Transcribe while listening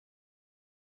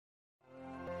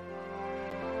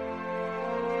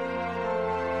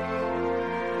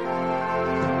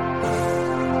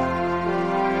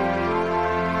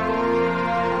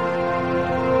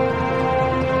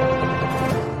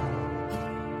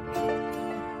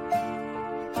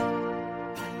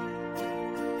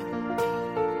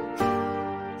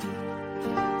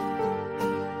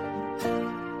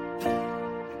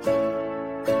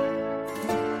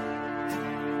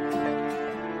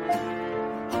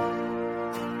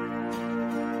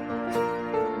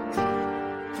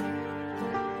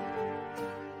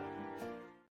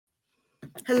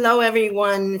Hello,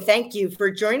 everyone. Thank you for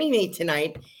joining me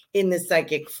tonight in the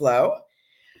Psychic Flow.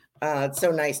 It's so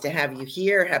nice to have you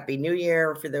here. Happy New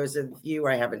Year for those of you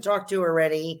I haven't talked to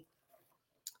already.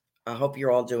 I hope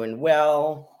you're all doing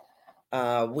well.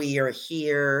 We are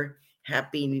here.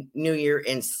 Happy New Year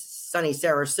in sunny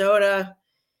Sarasota,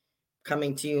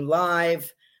 coming to you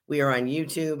live. We are on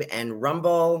YouTube and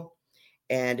Rumble.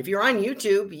 And if you're on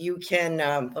YouTube, you can,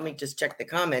 let me just check the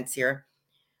comments here.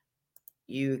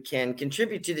 You can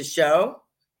contribute to the show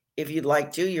if you'd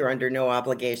like to. You're under no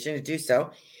obligation to do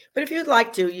so. But if you'd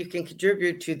like to, you can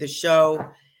contribute to the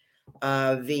show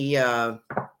via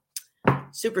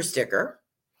Super Sticker.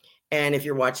 And if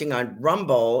you're watching on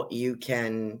Rumble, you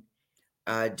can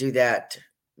do that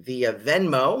via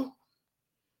Venmo.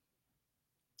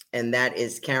 And that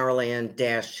is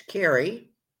Carol-Ann-Carey.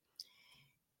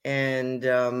 And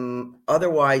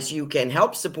otherwise, you can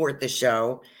help support the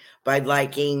show by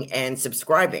liking and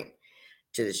subscribing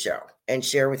to the show and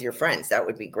share with your friends. That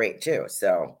would be great too.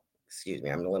 So, excuse me,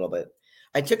 I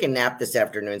took a nap this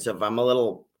afternoon. So if I'm a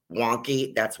little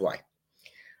wonky, that's why.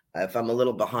 If I'm a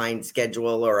little behind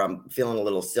schedule or I'm feeling a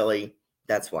little silly,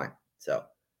 that's why. So,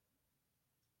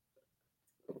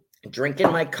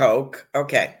 drinking my Coke.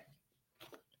 Okay.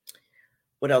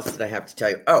 What else did I have to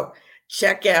tell you? Oh,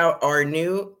 check out our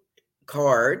new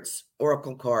cards.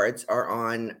 Oracle cards are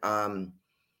on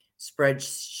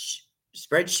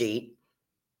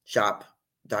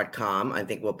spreadsheetshop.com. I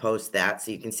think we'll post that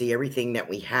so you can see everything that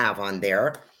we have on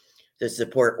there to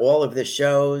support all of the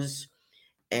shows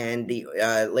and the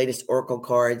latest Oracle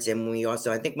cards. And we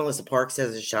also, I think Melissa Parks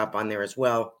has a shop on there as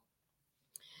well.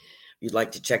 If you'd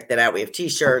like to check that out, we have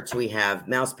t-shirts, we have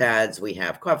mouse pads, we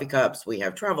have coffee cups, we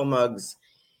have travel mugs,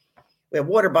 we have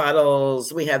water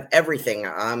bottles, we have everything.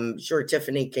 I'm sure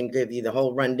Tiffany can give you the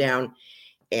whole rundown.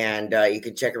 And you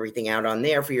can check everything out on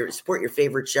there for support your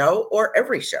favorite show or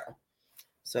every show.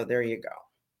 So there you go.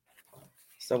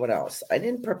 So what else? I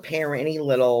didn't prepare any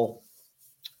little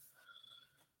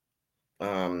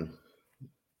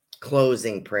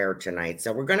closing prayer tonight.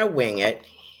 So we're going to wing it.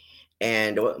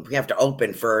 And we have to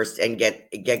open first and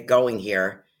get going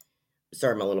here.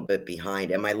 Sorry, I'm a little bit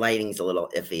behind. And my lighting's a little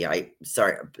iffy.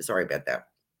 Sorry about that.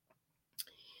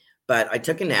 But I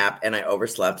took a nap and I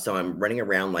overslept. So I'm running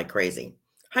around like crazy.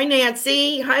 Hi,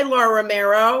 Nancy. Hi, Laura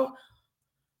Romero.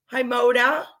 Hi,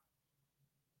 Moda.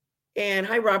 And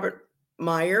hi, Robert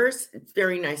Myers. It's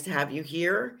very nice to have you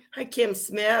here. Hi, Kim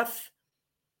Smith.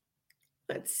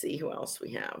 Let's see who else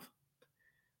we have.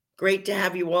 Great to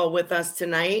have you all with us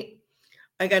tonight.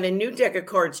 I got a new deck of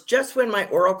cards just when my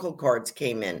Oracle cards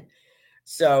came in.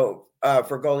 So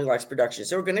for Goldilocks Productions.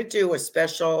 So we're going to do a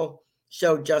special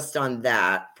show just on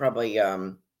that. Probably,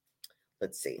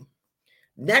 let's see.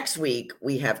 Next week,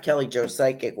 we have Kelly Jo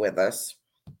Psychic with us.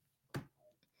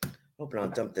 Hoping I'll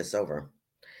dump this over.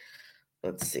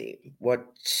 Let's see. Let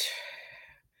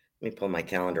me pull my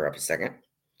calendar up a second.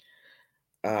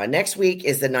 Next week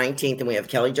is the 19th, and we have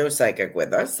Kelly Jo Psychic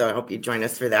with us. So I hope you join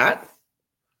us for that.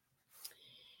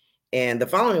 And the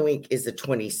following week is the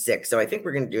 26th. So I think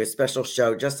we're going to do a special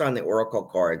show just on the Oracle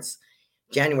cards,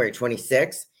 January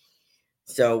 26th,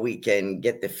 so we can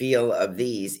get the feel of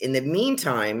these. In the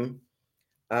meantime,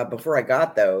 before I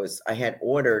got those, I had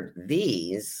ordered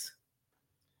these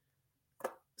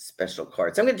special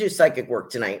cards. I'm going to do psychic work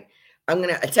tonight. I'm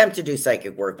going to attempt to do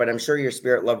psychic work, but I'm sure your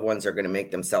spirit loved ones are going to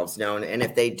make themselves known. And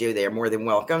if they do, they are more than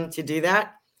welcome to do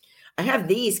that. I have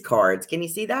these cards. Can you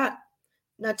see that?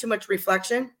 Not too much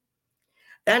reflection.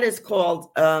 That is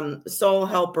called Soul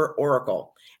Helper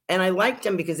Oracle. And I liked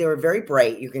them because they were very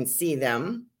bright. You can see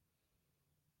them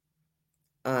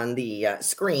on the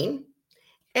screen.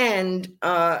 And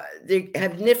they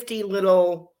have nifty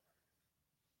little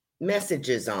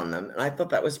messages on them. And I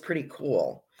thought that was pretty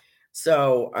cool.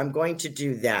 So I'm going to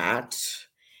do that.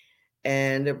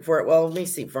 And let me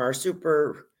see. For our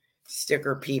super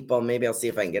sticker people, maybe I'll see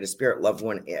if I can get a spirit loved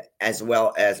one as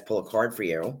well as pull a card for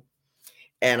you.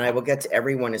 And I will get to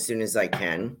everyone as soon as I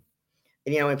can.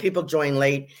 And, when people join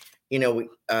late,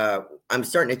 I'm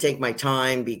starting to take my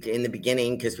time in the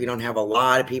beginning because we don't have a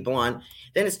lot of people on.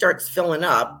 Then it starts filling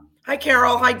up. Hi,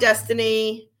 Carol. Hi,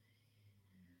 Destiny.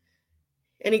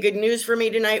 Any good news for me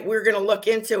tonight? We're going to look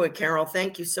into it, Carol.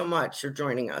 Thank you so much for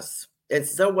joining us.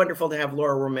 It's so wonderful to have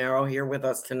Laura Romero here with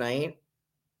us tonight.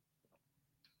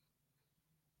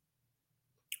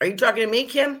 Are you talking to me,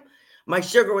 Kim? My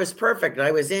sugar was perfect.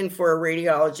 I was in for a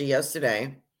radiology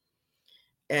yesterday,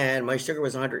 and my sugar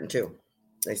was 102.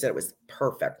 They said it was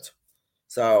perfect.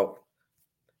 So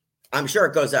I'm sure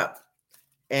it goes up.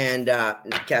 And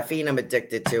caffeine I'm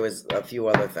addicted to is a few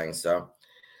other things. So,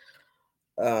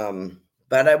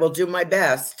 but I will do my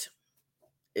best.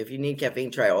 If you need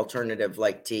caffeine, try alternative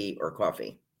like tea or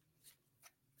coffee.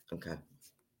 Okay.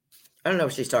 I don't know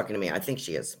if she's talking to me. I think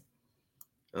she is.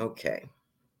 Okay.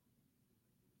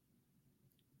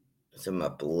 Some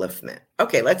upliftment.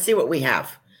 Okay, let's see what we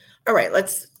have. All right,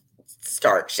 let's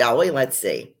start, shall we? Let's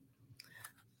see.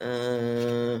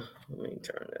 Let me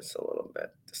turn this a little bit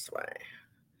this way.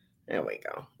 There we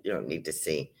go. You don't need to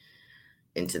see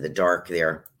into the dark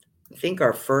there. I think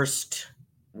our first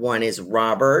one is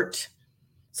Robert.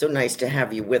 So nice to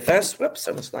have you with us. Whoops,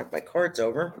 I almost knocked my cards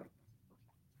over.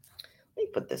 Let me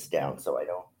put this down so I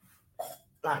don't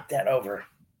knock that over.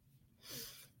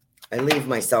 I leave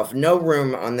myself no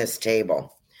room on this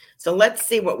table. So let's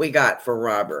see what we got for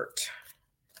Robert.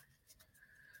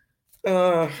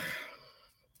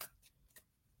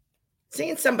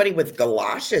 Seeing somebody with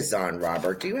galoshes on,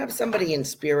 Robert. Do you have somebody in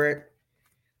spirit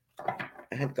that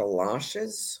had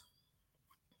galoshes?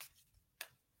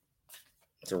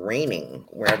 It's raining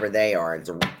wherever they are.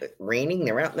 It's raining.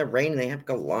 They're out in the rain and they have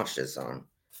galoshes on.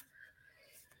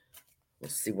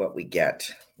 Let's see what we get.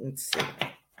 Let's see.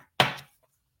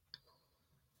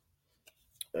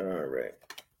 All right.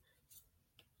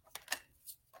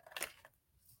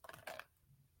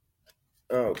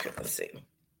 Okay, let's see.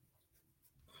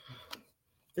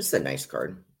 This is a nice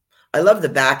card. I love the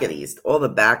back of these. All the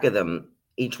back of them,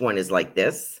 each one is like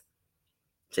this,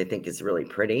 which I think is really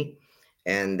pretty.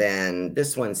 And then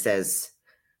this one says,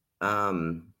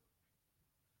 let's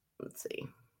see.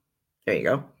 There you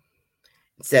go.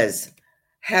 It says,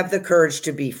 have the courage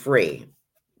to be free.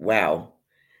 Wow.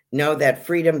 Know that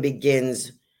freedom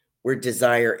begins where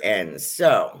desire ends.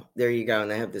 So there you go.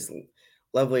 And I have this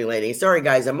lovely lady. Sorry,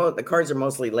 guys. The cards are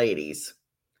mostly ladies.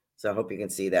 So I hope you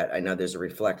can see that. I know there's a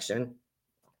reflection.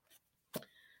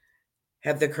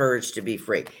 Have the courage to be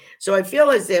free. So I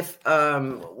feel as if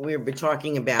we've been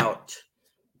talking about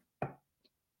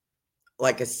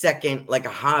like a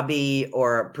hobby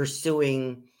or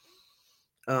pursuing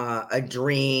a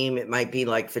dream. It might be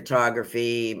like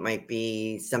photography. It might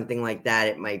be something like that.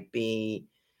 It might be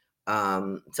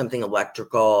something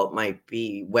electrical. It might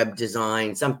be web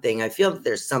design, something. I feel that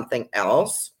there's something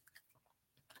else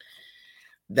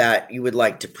that you would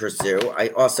like to pursue. I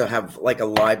also have like a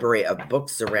library of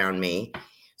books around me.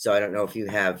 So I don't know if you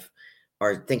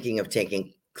are thinking of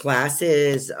taking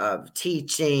classes, of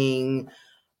teaching,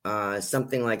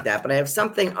 something like that. But I have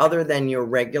something other than your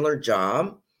regular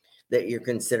job that you're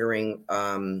considering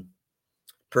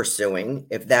pursuing.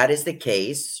 If that is the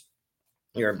case,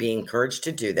 you're being encouraged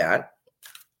to do that.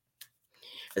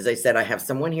 As I said, I have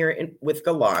someone here with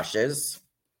galoshes.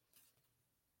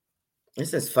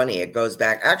 This is funny. It goes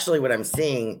back. Actually, what I'm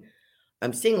seeing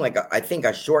like I think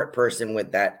a short person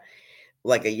with that,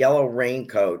 like a yellow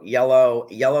raincoat,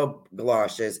 yellow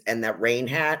galoshes, and that rain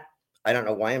hat. I don't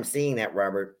know why I'm seeing that,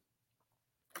 Robert,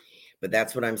 but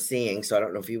that's what I'm seeing. So I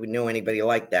don't know if you would know anybody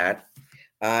like that.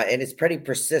 And it's pretty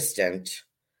persistent.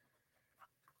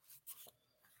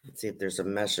 Let's see if there's a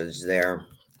message there.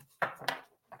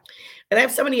 And I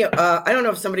have somebody, I don't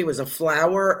know if somebody was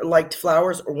liked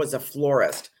flowers or was a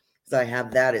florist, because I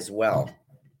have that as well.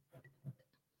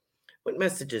 What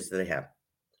messages do they have?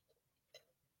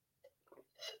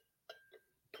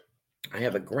 I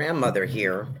have a grandmother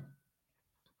here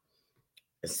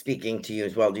speaking to you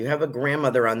as well. Do you have a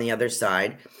grandmother on the other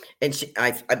side? And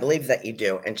I believe that you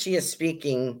do. And she is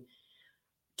speaking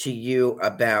to you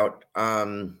about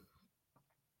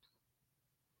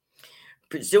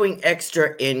pursuing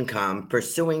extra income,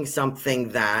 pursuing something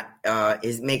that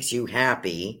makes you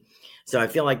happy. So I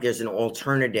feel like there's an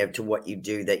alternative to what you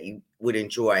do that you would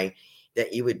enjoy,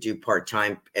 that you would do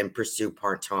part-time and pursue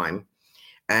part-time.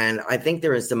 And I think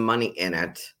there is some money in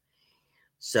it.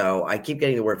 So I keep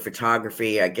getting the word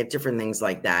photography. I get different things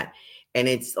like that. And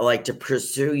it's like to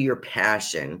pursue your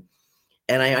passion.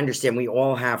 And I understand we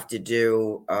all have to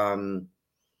do,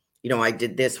 I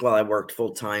did this while I worked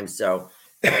full-time. So,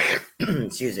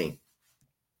 excuse me.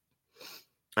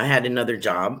 I had another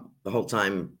job the whole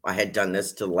time I had done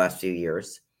this to the last few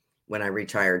years when I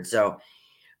retired. So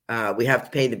we have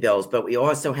to pay the bills, but we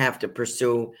also have to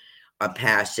pursue a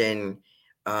passion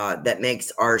that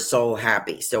makes our soul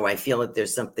happy. So I feel that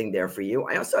there's something there for you.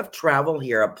 I also have travel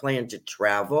here, a plan to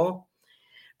travel.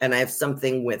 And I have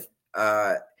something with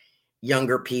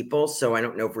younger people. So I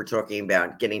don't know if we're talking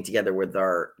about getting together with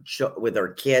our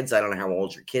kids. I don't know how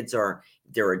old your kids are.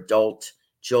 They're adult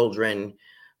children.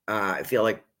 I feel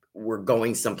like we're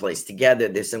going someplace together.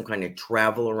 There's some kind of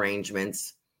travel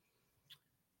arrangements.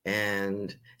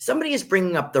 And somebody is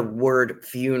bringing up the word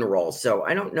funeral. So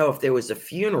I don't know if there was a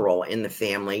funeral in the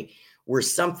family where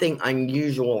something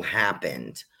unusual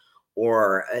happened,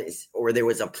 or there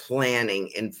was a planning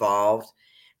involved.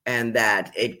 and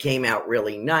that it came out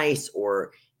really nice,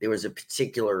 or there was a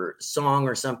particular song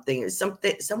or something,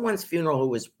 someone's funeral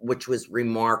which was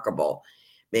remarkable.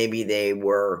 Maybe they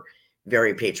were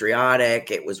very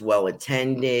patriotic, it was well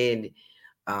attended,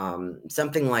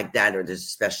 something like that, or there's a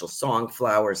special song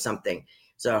flower or something.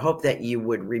 So I hope that you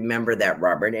would remember that,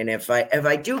 Robert. And if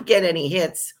I do get any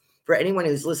hits for anyone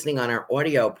who's listening on our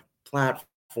audio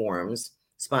platforms,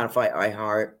 Spotify,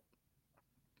 iHeart,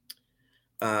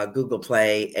 Google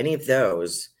Play, any of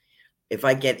those, if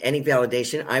I get any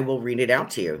validation, I will read it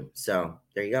out to you. So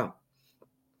there you go.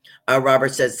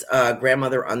 Robert says,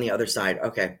 grandmother on the other side.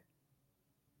 Okay.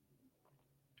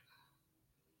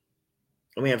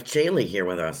 And we have Shaylee here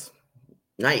with us.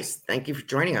 Nice. Thank you for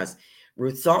joining us.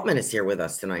 Ruth Saltman is here with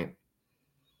us tonight.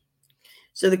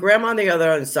 So the grandma on the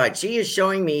other side, she is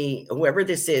showing me whoever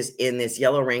this is in this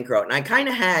yellow raincoat. And I kind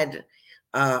of had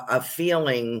a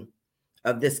feeling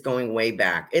of this going way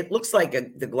back. It looks like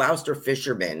the Gloucester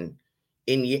fisherman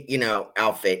in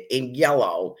outfit in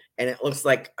yellow, and it looks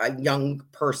like a young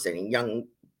person, a young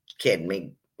kid,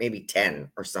 maybe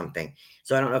 10 or something.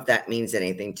 So I don't know if that means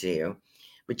anything to you.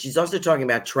 But she's also talking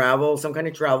about travel, some kind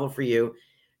of travel for you,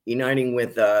 uniting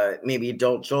with maybe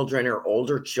adult children or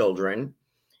older children,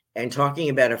 and talking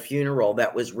about a funeral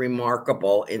that was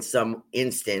remarkable in some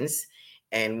instance,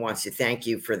 and wants to thank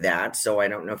you for that. So I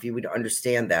don't know if you would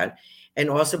understand that. And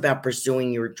also about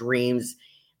pursuing your dreams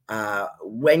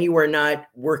when you are not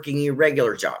working your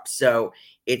regular job. So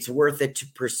it's worth it to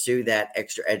pursue that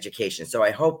extra education. So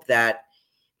I hope that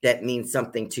means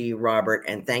something to you, Robert.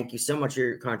 And thank you so much for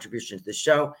your contribution to the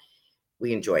show.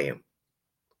 We enjoy you.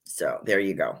 So there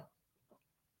you go.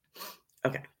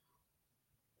 Okay.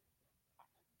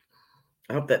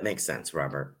 I hope that makes sense,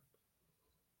 Robert.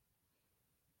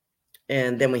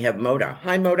 And then we have Moda.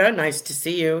 Hi, Moda. Nice to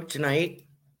see you tonight.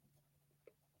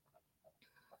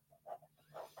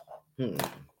 Am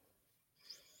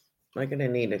I going to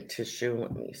need a tissue?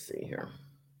 Let me see here.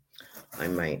 I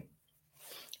might.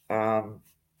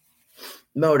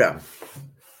 Moda.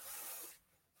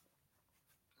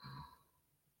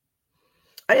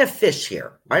 I have fish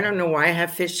here. I don't know why I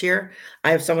have fish here.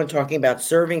 I have someone talking about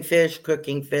serving fish,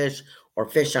 cooking fish, or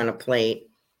fish on a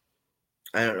plate.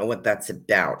 I don't know what that's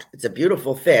about. It's a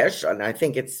beautiful fish, and I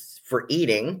think it's for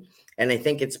eating, and I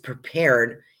think it's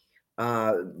prepared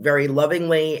very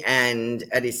lovingly, and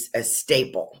it is a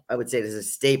staple. I would say it is a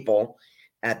staple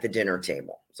at the dinner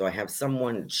table. So I have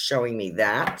someone showing me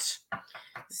that.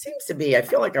 It seems to be, I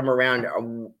feel like I'm around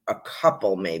a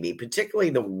couple maybe, particularly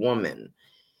the woman.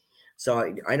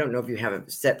 So I don't know if you have a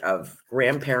set of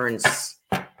grandparents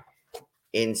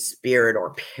in spirit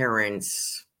or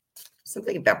parents,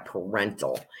 something about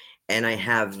parental. And I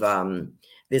have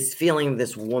this feeling of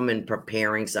this woman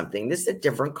preparing something. This is a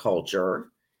different culture.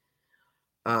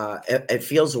 It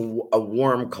feels a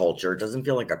warm culture. It doesn't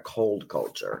feel like a cold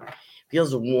culture. It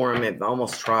feels warm and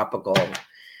almost tropical.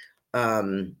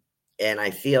 And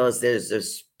I feel as there's a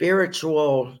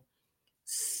spiritual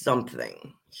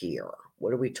something here.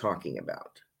 What are we talking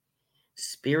about?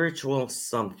 Spiritual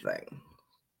something.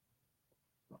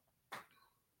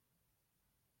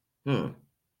 What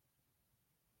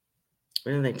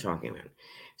are they talking about?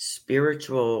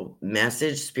 Spiritual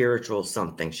message, spiritual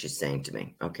something, she's saying to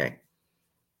me. Okay.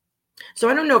 So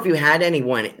I don't know if you had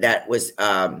anyone that was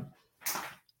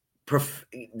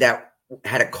that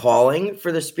had a calling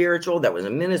for the spiritual, that was a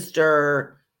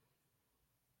minister,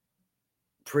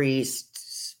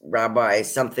 priest, rabbi,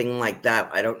 something like that.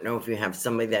 I don't know if you have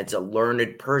somebody that's a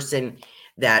learned person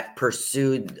that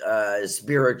pursued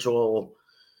spiritual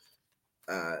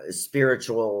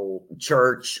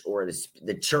church, or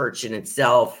the church in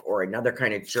itself, or another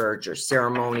kind of church, or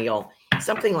ceremonial,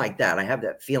 something like that. I have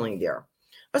that feeling there.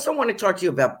 I also want to talk to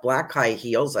you about black high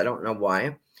heels. I don't know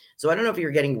why. So I don't know if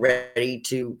you're getting ready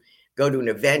to go to an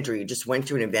event, or you just went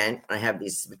to an event. I have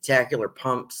these spectacular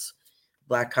pumps,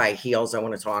 black high heels I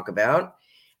want to talk about.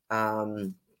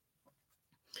 And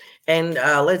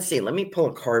let's see. Let me pull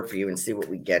a card for you and see what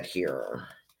we get here.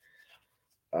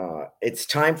 It's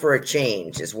time for a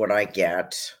change is what I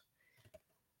get.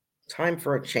 Time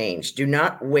for a change. Do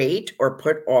not wait or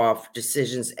put off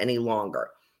decisions any longer.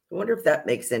 I wonder if that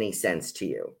makes any sense to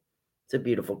you. It's a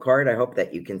beautiful card. I hope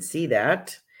that you can see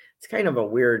that. It's kind of a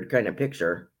weird kind of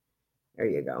picture. There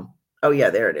you go. Oh yeah,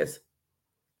 there it is.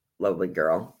 Lovely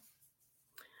girl.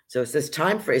 So it says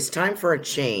it's time for a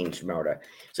change, Moda.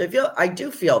 So I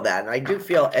do feel that. And I do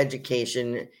feel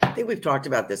education. I think we've talked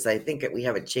about this. I think that we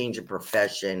have a change of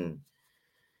profession.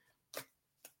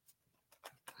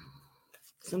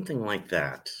 Something like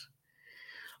that.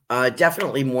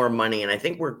 Definitely more money. And I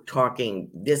think we're talking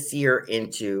this year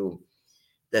into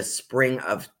the spring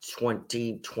of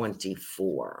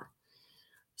 2024.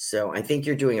 So I think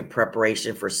you're doing a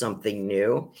preparation for something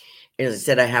new. And as I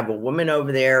said, I have a woman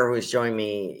over there who's showing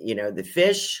me, the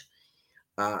fish,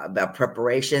 about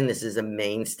preparation. This is a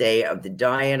mainstay of the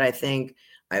diet, I think.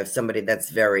 I have somebody that's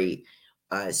very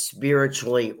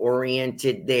spiritually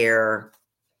oriented there,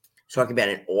 talking about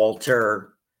an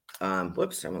altar.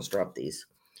 Whoops, I almost dropped these.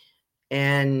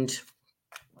 And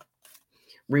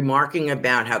remarking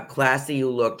about how classy you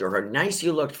looked or how nice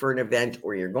you looked for an event,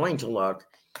 or you're going to look,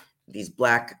 these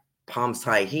black Palms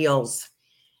high heels,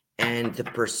 and the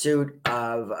pursuit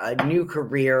of a new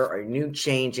career or a new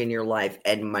change in your life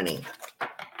and money.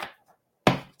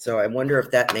 So I wonder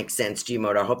if that makes sense to you,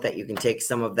 Moto. I hope that you can take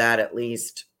some of that at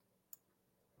least.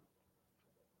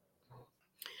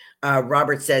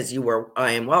 Robert says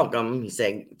I am welcome. He's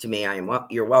saying to me,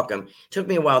 you're welcome. Took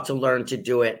me a while to learn to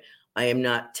do it. I am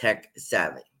not tech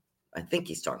savvy. I think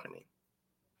he's talking to me.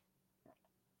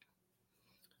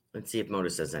 Let's see if Moto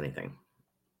says anything.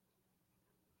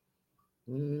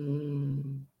 I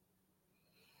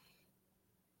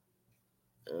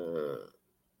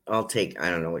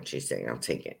don't know what she's saying. I'll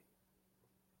take it.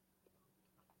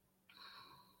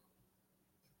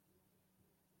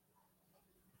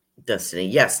 Destiny.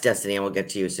 Yes, Destiny. I will get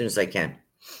to you as soon as I can.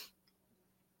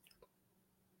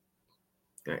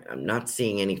 All right, I'm not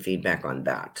seeing any feedback on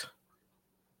that.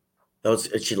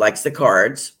 She likes the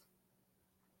cards.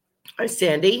 Hi,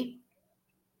 Sandy.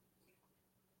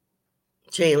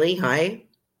 Chaylee, hi.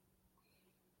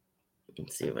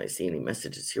 Let's see if I see any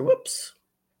messages here. Whoops.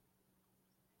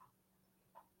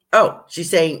 Oh,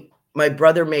 she's saying my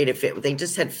brother made it fit. They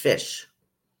just had fish.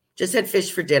 Just had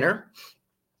fish for dinner.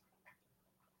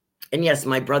 And yes,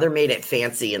 my brother made it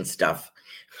fancy and stuff.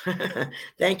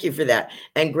 Thank you for that.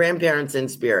 And grandparents in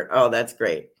spirit. Oh, that's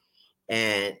great.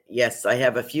 And yes, I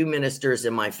have a few ministers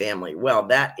in my family. Well,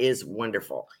 that is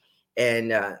wonderful.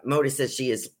 And Modi says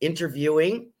she is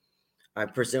interviewing, I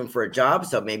presume, for a job.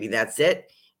 So maybe that's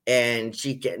it. And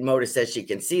Modi says she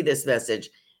can see this message.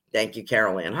 Thank you,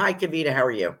 Carol Ann. Hi, Kavita. How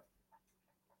are you?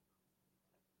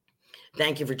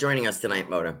 Thank you for joining us tonight,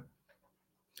 Moda.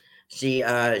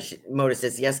 Moda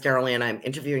says, yes, Carol Ann, I'm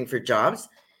interviewing for jobs.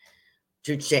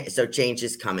 So change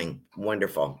is coming.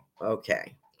 Wonderful.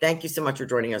 Okay. Thank you so much for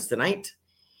joining us tonight.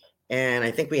 And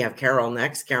I think we have Carol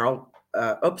next. Carol,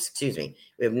 excuse me.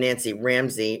 We have Nancy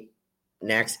Ramsey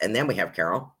next, and then we have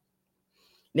Carol.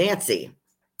 Nancy.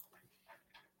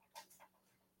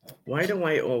 Why do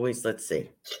I always, let's see.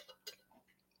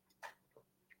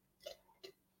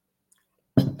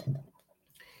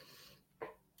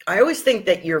 I always think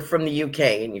that you're from the UK,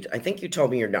 and I think you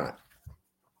told me you're not.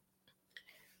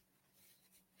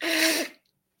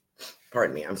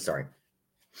 Pardon me, I'm sorry.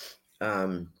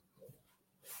 The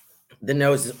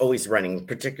nose is always running,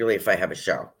 particularly if I have a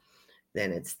show.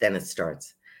 Then it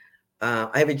starts.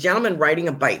 I have a gentleman riding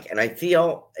a bike, and I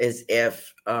feel as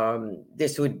if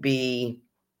this would be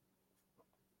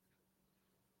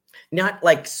not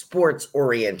like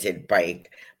sports-oriented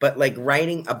bike, but like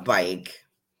riding a bike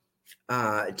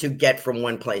to get from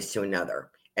one place to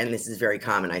another. And this is very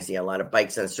common. I see a lot of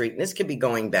bikes on the street, and this could be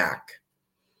going back.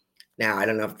 Now, I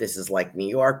don't know if this is like New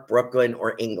York, Brooklyn,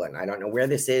 or England. I don't know where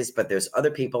this is, but there's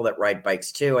other people that ride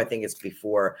bikes too. I think it's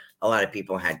before a lot of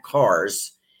people had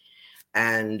cars.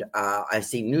 And I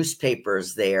see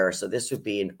newspapers there. So this would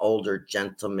be an older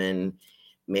gentleman,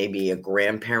 maybe a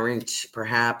grandparent,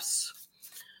 perhaps.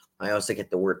 I also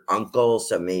get the word uncle.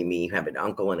 So maybe you have an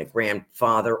uncle and a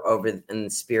grandfather over in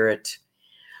the spirit.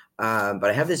 But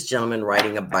I have this gentleman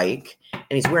riding a bike, and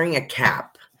he's wearing a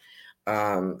cap.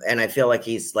 And I feel like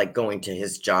he's like going to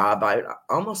his job. I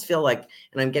almost feel like,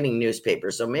 and I'm getting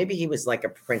newspapers. So maybe he was like a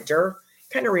printer.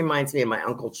 Kind of reminds me of my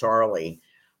Uncle Charlie.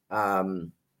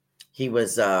 He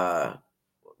was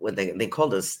what they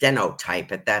called a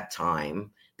stenotype at that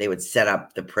time. They would set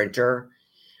up the printer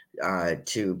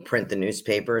to print the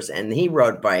newspapers, and he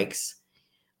rode bikes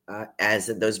as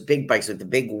those big bikes with the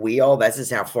big wheel. This is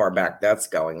how far back that's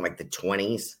going, like the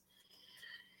 20s.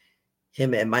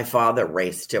 Him and my father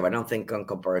raced too. I don't think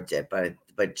Uncle Bert did,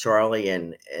 but Charlie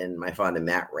and my father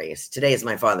Matt raced. Today is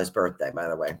my father's birthday, by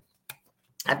the way.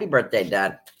 Happy birthday,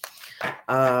 Dad.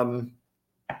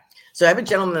 So I have a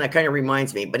gentleman that kind of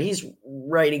reminds me, but he's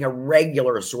riding a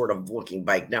regular sort of looking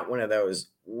bike, not one of those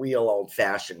real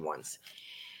old-fashioned ones.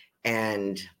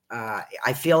 And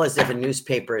I feel as if a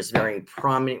newspaper is very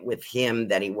prominent with him,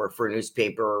 that he worked for a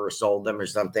newspaper or sold them or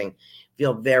something.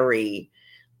 Feel very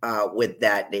with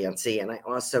that, Nancy. And I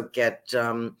also get,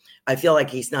 I feel like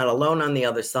he's not alone on the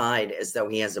other side, as though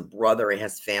he has a brother, he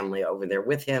has family over there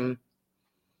with him.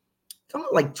 Something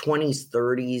like 20s,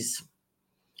 30s.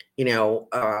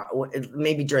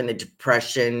 maybe during the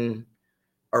Depression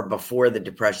or before the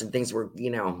Depression, things were,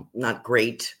 not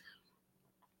great.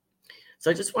 So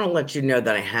I just want to let you know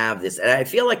that I have this, and I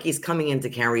feel like he's coming in to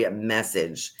carry a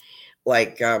message,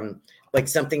 like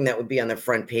something that would be on the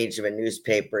front page of a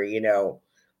newspaper,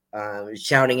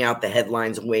 shouting out the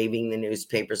headlines, waving the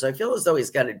newspaper. So I feel as though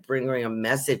he's got to bring a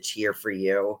message here for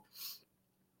you.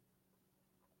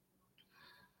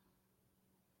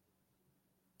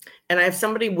 And I have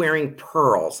somebody wearing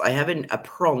pearls. I have a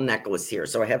pearl necklace here.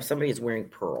 So I have somebody who's wearing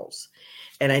pearls.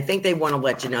 And I think they want to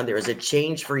let you know there is a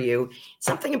change for you,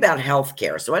 something about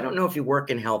healthcare. So I don't know if you work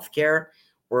in healthcare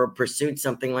or pursued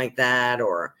something like that,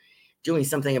 or doing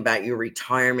something about your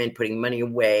retirement, putting money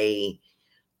away.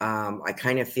 I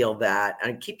kind of feel that.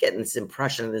 I keep getting this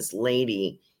impression of this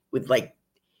lady with like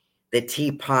the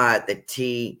teapot, the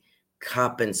tea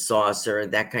cup and saucer,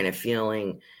 that kind of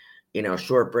feeling.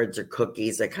 Shortbreads or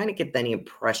cookies. I kind of get any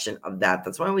impression of that.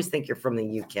 That's why I always think you're from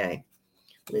the UK.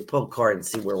 Let me pull a card and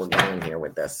see where we're going here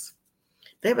with this.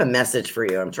 They have a message for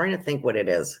you. I'm trying to think what it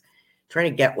is. Trying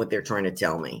to get what they're trying to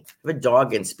tell me. I have a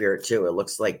dog in spirit too. It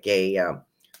looks like a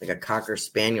Cocker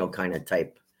Spaniel kind of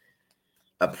type.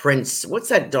 A Prince. What's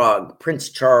that dog? Prince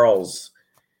Charles.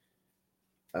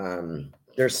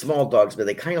 They're small dogs, but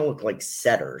they kind of look like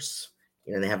setters.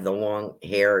 They have the long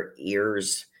hair,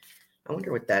 ears. I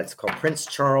wonder what that's called. Prince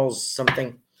Charles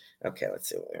something. Okay, let's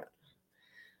see what we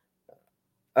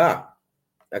got.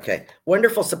 Okay.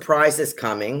 Wonderful surprise is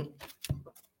coming.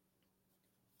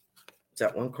 Is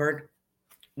that one card?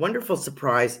 Wonderful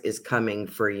surprise is coming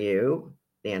for you,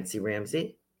 Nancy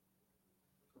Ramsey.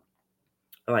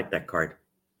 I like that card.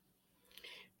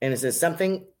 And it says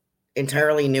something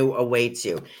entirely new awaits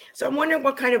you. So I'm wondering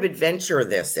what kind of adventure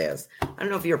this is. I don't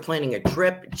know if you're planning a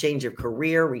trip, change of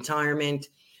career, retirement,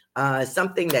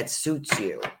 something that suits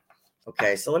you.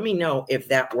 Okay, so let me know if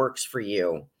that works for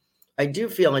you. I do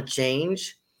feel a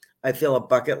change. I feel a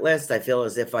bucket list. I feel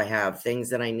as if I have things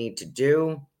that I need to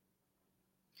do,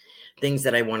 things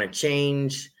that I want to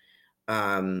change,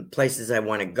 places I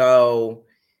want to go.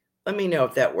 Let me know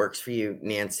if that works for you,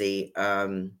 Nancy.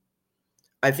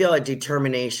 I feel a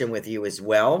determination with you as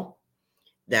well,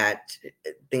 that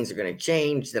things are going to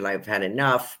change, that I've had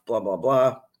enough, blah, blah,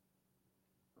 blah.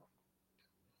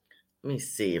 Let me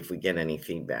see if we get any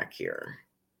feedback here.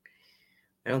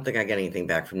 I don't think I get anything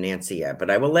back from Nancy yet, but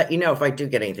I will let you know if I do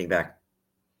get anything back.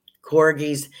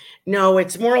 Corgis. No,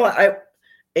 it's more like,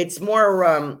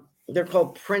 they're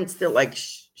called Prince, they're like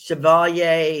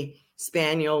Chevalier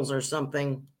Spaniels or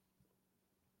something.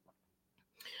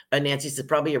 Nancy said,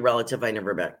 probably a relative I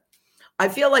never met. I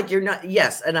feel like you're not,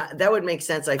 yes, and that would make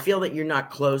sense. I feel that you're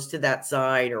not close to that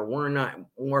side, or we're not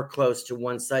more close to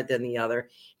one side than the other.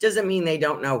 Doesn't mean they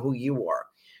don't know who you are.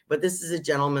 But this is a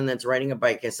gentleman that's riding a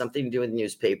bike, has something to do with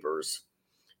newspapers.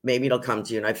 Maybe it'll come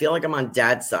to you. And I feel like I'm on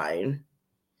dad's side.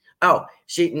 Oh,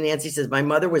 Nancy says, my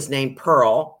mother was named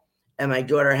Pearl, and my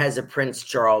daughter has a Prince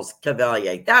Charles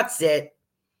Cavalier. That's it.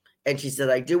 And she said,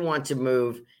 I do want to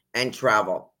move and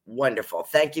travel. Wonderful.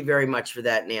 Thank you very much for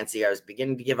that, Nancy. I was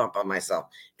beginning to give up on myself.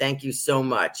 Thank you so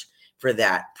much for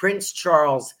that. Prince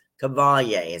Charles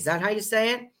Cavalier. Is that how you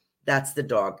say it? That's the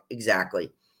dog.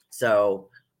 Exactly. So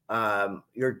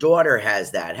your daughter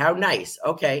has that. How nice.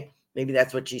 Okay. Maybe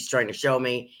that's what she's trying to show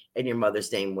me. And your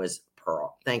mother's name was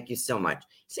Pearl. Thank you so much.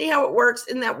 See how it works?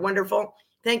 Isn't that wonderful?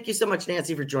 Thank you so much,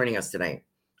 Nancy, for joining us tonight.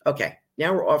 Okay.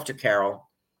 Now we're off to Carol.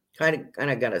 Kind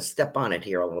of got to step on it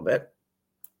here a little bit.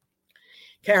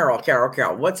 Carol,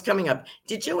 what's coming up?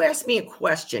 Did you ask me a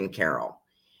question, Carol?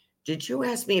 Did you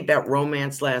ask me about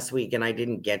romance last week and I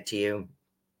didn't get to you?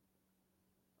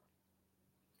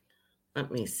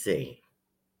 Let me see.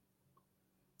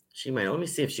 Let me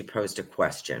see if she posed a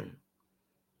question.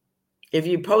 If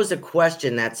you pose a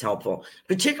question, that's helpful,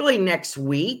 particularly next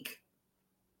week.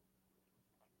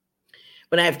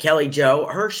 When I have Kelly Jo,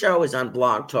 her show is on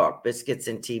Blog Talk, Biscuits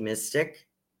and Tea Mystic.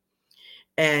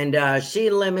 And she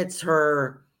limits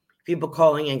her people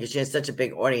calling in, because she has such a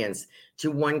big audience, to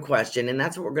one question. And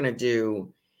that's what we're going to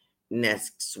do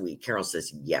next week. Carol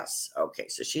says, yes. Okay.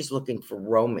 So she's looking for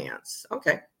romance.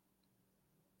 Okay.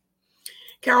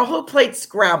 Carol, who played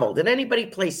Scrabble? Did anybody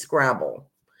play Scrabble?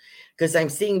 Because I'm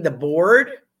seeing the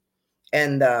board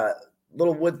and the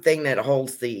little wood thing that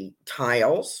holds the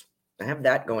tiles. I have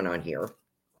that going on here.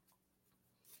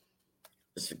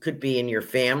 This could be in your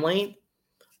family.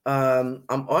 I'm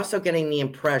also getting the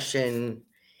impression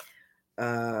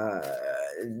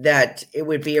that it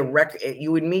would be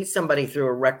you would meet somebody through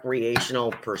a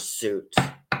recreational pursuit.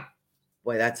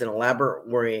 Boy, that's an elaborate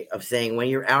way of saying when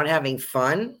you're out having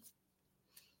fun.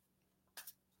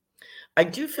 I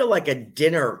do feel like a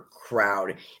dinner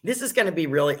crowd. This is going to be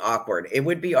really awkward. It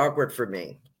would be awkward for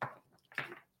me,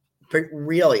 but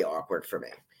really awkward for me.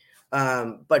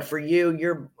 But for you,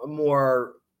 you're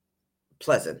more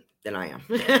pleasant than I am.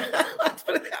 Let's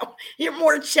put it that way. You're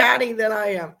more chatty than I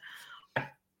am.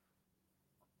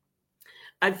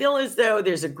 I feel as though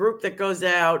there's a group that goes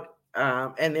out,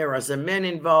 and there are some men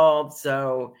involved.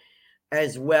 So,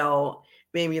 as well,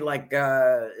 maybe like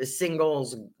a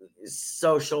singles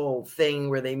social thing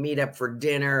where they meet up for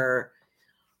dinner,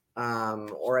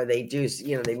 or they do,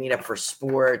 they meet up for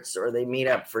sports, or they meet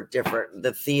up for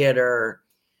the theater,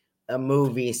 a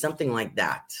movie, something like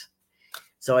that.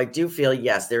 So I do feel,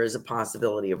 yes, there is a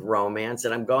possibility of romance,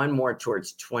 and I'm going more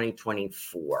towards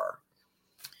 2024.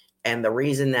 And the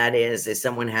reason that is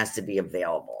someone has to be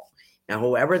available. Now,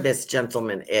 whoever this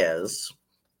gentleman is,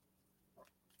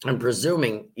 I'm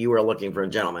presuming you were looking for a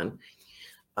gentleman.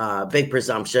 Big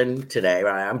presumption today,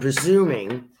 right? I'm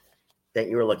presuming that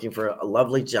you were looking for a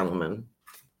lovely gentleman.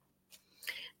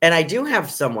 And I do have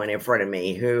someone in front of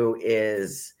me who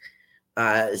is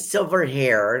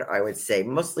silver-haired, I would say,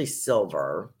 mostly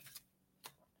silver,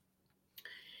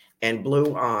 and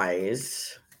blue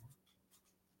eyes.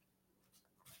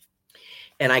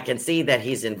 And I can see that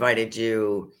he's invited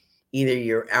you. Either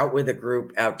you're out with a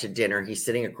group out to dinner, he's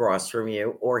sitting across from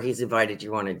you, or he's invited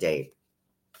you on a date.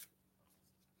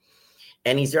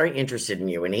 And he's very interested in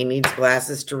you, and he needs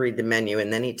glasses to read the menu,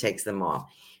 and then he takes them off.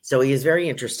 So he is very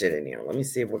interested in you. Let me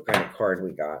see what kind of card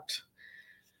we got.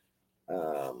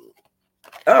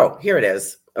 Oh, here it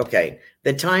is. Okay.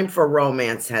 The time for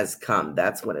romance has come.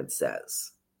 That's what it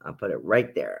says. I'll put it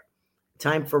right there.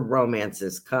 Time for romance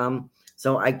has come.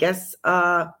 So I guess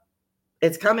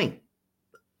it's coming.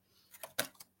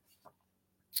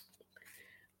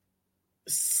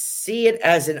 See it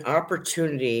as an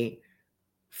opportunity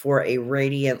for a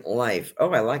radiant life. Oh,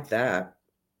 I like that.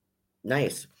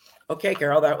 Nice. Okay,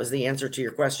 Carol, that was the answer to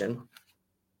your question.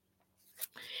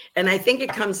 And I think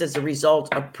it comes as a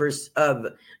result of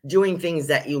doing things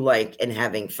that you like and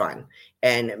having fun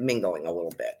and mingling a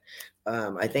little bit.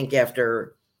 I think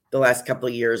after the last couple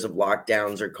of years of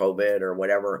lockdowns or COVID or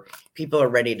whatever, people are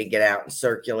ready to get out and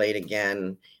circulate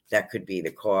again. That could be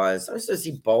the cause. I also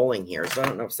see bowling here. So I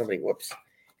don't know if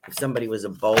somebody was a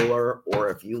bowler or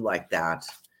if you like that,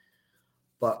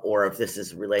 or if this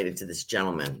is related to this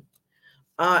gentleman.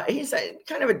 He's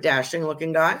kind of a dashing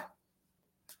looking guy.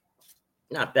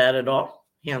 Not bad at all.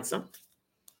 Handsome.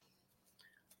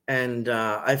 And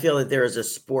I feel that there is a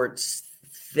sports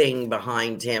thing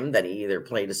behind him, that he either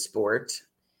played a sport.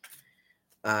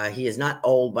 He is not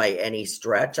old by any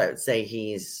stretch. I would say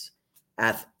he's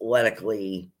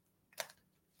athletically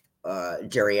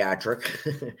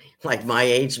geriatric, like my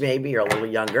age maybe, or a little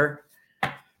younger,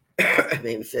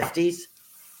 maybe 50s.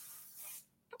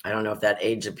 I don't know if that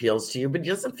age appeals to you, but he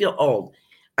doesn't feel old.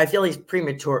 I feel he's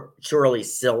prematurely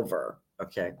silver.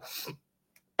 Okay.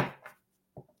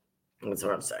 That's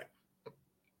what I'm saying.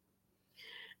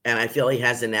 And I feel he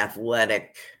has an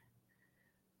athletic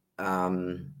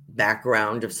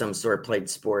background of some sort, played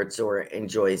sports or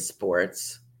enjoys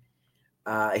sports.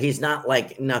 He's not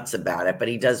like nuts about it, but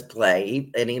he does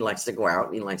play, and he likes to go out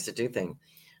and he likes to do things.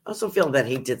 I also feel that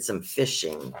he did some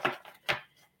fishing.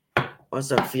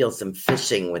 Also feel some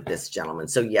fishing with this gentleman.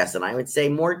 So yes, and I would say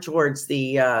more towards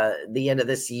the end of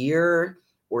this year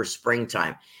or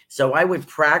springtime. So I would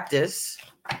practice.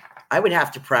 I would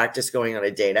have to practice going on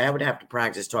a date. I would have to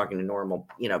practice talking to normal,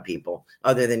 people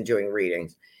other than doing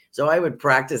readings. So I would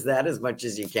practice that as much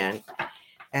as you can.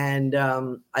 And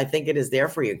I think it is there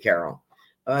for you, Carol.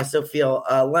 I also feel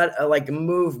like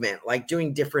movement, like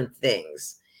doing different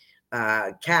things,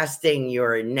 casting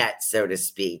your net, so to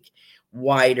speak,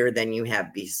 wider than you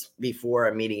have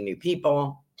before, meeting new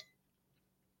people.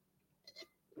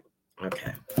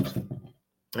 Okay.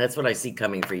 That's what I see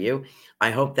coming for you. I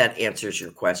hope that answers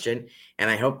your question. And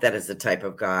I hope that is the type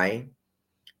of guy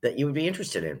that you would be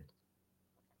interested in.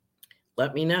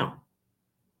 Let me know.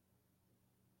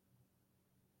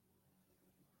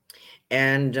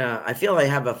 And I feel I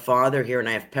have a father here, and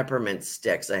I have peppermint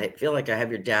sticks. I feel like I have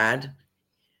your dad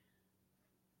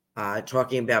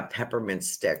talking about peppermint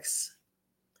sticks,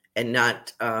 and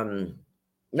not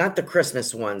the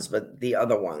Christmas ones, but the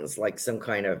other ones, like some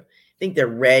kind of, I think they're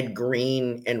red,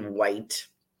 green, and white,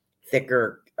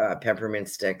 thicker peppermint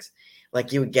sticks,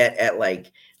 like you would get at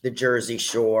like the Jersey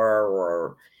Shore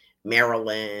or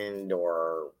Maryland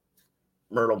or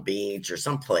Myrtle Beach or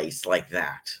someplace like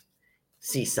that,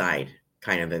 seaside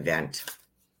kind of event.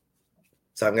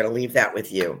 So I'm going to leave that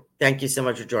with you. Thank you so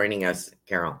much for joining us,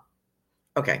 Carol.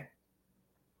 Okay.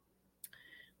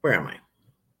 Where am I?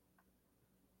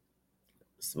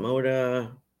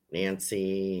 Smoda,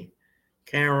 Nancy,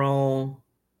 Carol.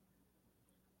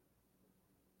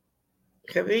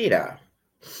 Kavita.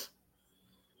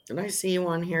 Did I see you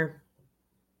on here?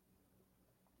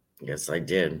 Yes, I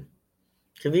did.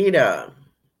 Kavita.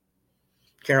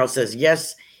 Carol says,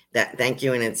 yes, thank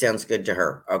you, and it sounds good to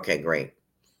her. Okay, great.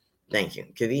 Thank you.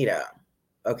 Kavita.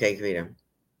 Okay, Kavita.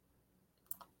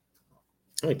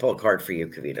 Let me pull a card for you,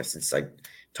 Kavita, since I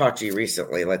talked to you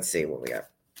recently. Let's see what we got.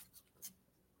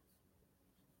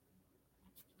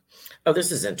 Oh,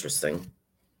 this is interesting.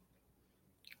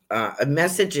 A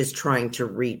message is trying to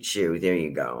reach you. There you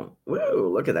go.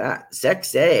 Whoa, look at that.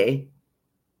 Sexy.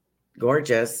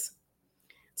 Gorgeous.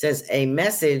 It says a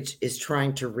message is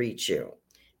trying to reach you.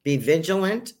 Be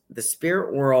vigilant. The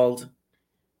spirit world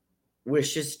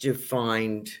wishes to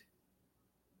find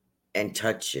and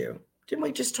touch you. Didn't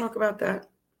we just talk about that?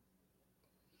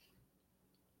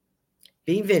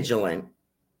 Be vigilant.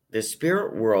 The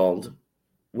spirit world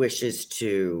wishes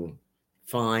to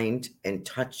find and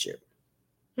touch you.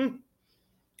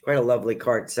 Quite a lovely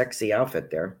card. Sexy outfit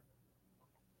there.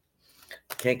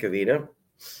 Okay, Kavita.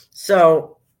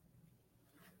 So,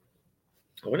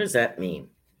 what does that mean?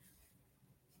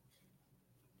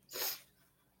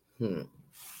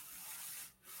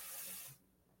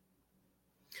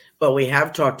 Well, we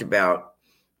have talked about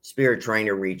spirit trying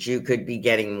to reach you. Could be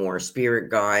getting more spirit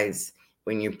guides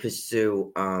when you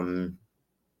pursue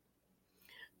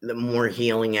the more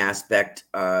healing aspect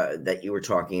that you were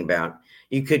talking about.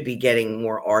 You could be getting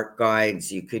more art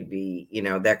guides. You could be,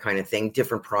 that kind of thing.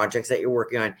 Different projects that you're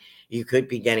working on. You could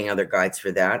be getting other guides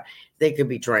for that. They could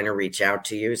be trying to reach out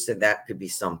to you. So that could be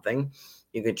something.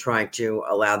 You could try to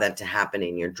allow that to happen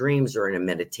in your dreams or in a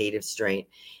meditative state.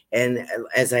 And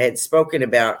as I had spoken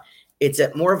about, it's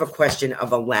more of a question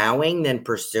of allowing than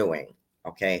pursuing.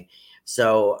 Okay.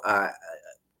 So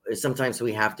sometimes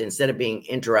we have to, instead of being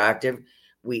interactive,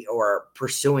 we are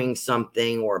pursuing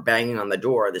something or banging on the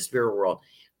door of the spirit world,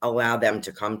 allow them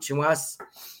to come to us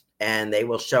and they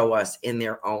will show us in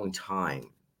their own time.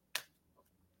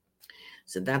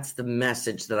 So that's the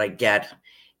message that I get.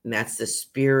 And that's the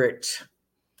spirit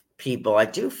people. I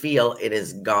do feel it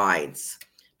is guides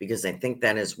because I think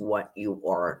that is what you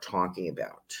are talking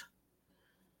about.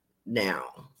 Now,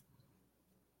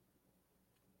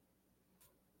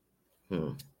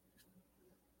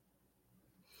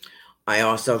 I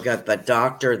also got the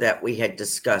doctor that we had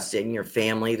discussed in your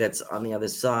family that's on the other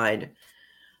side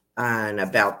and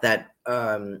about that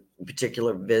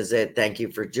particular visit. Thank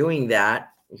you for doing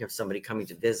that. We have somebody coming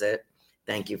to visit.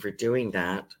 Thank you for doing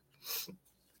that.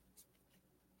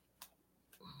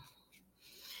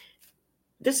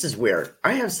 This is weird.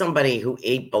 I have somebody who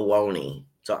ate bologna.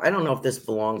 So I don't know if this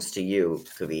belongs to you,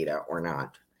 Kavita, or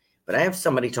not. But I have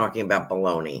somebody talking about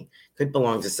bologna. Could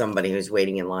belong to somebody who's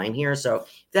waiting in line here. So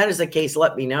if that is the case,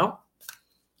 let me know.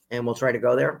 And we'll try to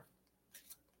go there.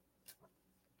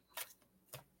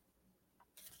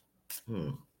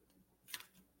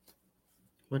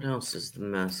 What else is the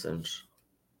message?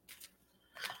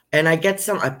 And I get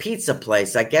a pizza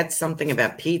place. I get something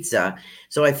about pizza.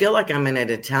 So I feel like I'm in an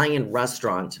Italian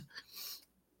restaurant.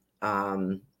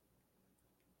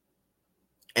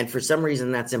 And for some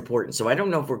reason, that's important. So I don't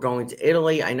know if we're going to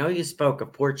Italy. I know you spoke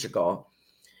of Portugal.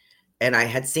 And I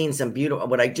had seen some beautiful,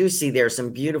 what I do see there,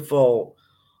 some beautiful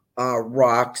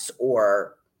rocks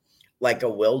or like a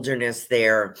wilderness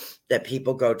there that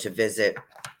people go to visit,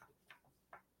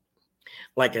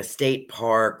 like a state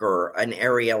park or an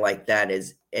area like that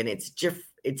and it's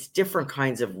different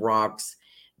kinds of rocks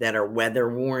that are weather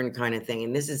worn kind of thing.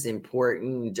 And this is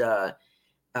important, a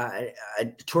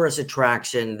tourist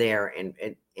attraction there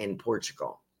in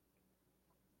Portugal.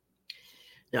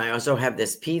 Now, I also have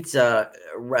this pizza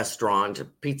restaurant,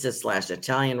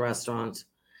 pizza/Italian restaurant.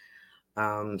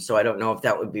 So I don't know if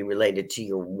that would be related to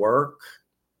your work.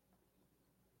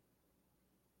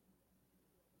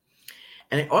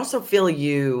 And I also feel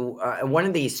you, one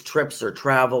of these trips or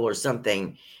travel or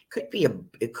something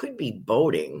it could be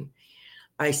boating.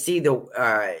 I see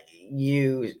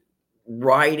you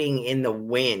riding in the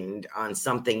wind on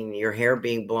something, your hair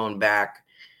being blown back.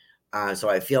 So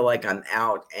I feel like I'm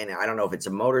out, and I don't know if it's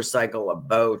a motorcycle, a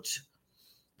boat,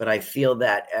 but I feel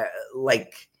that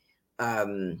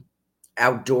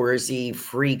outdoorsy,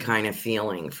 free kind of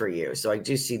feeling for you. So I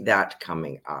do see that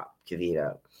coming up,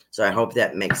 Kavita. So I hope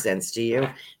that makes sense to you.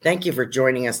 Thank you for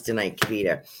joining us tonight,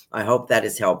 Kavita. I hope that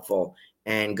is helpful,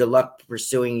 and good luck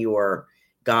pursuing your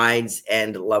guides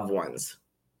and loved ones.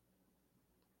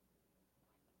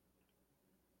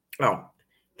 Oh,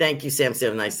 thank you, Sam.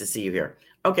 So nice to see you here.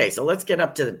 Okay, so let's get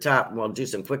up to the top and we'll do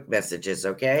some quick messages,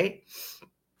 okay?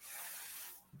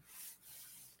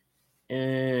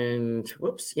 And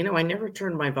whoops, I never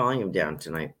turned my volume down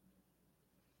tonight.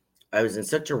 I was in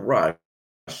such a rush.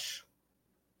 Let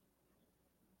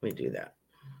me do that.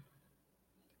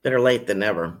 Better late than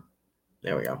never.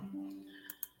 There we go.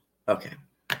 Okay.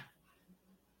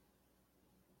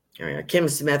 There we go. Kim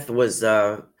Smith was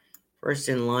first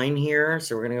in line here,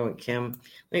 so we're going to go with Kim.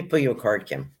 Let me pull you a card,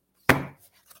 Kim. Let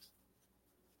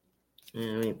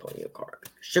me pull you a card.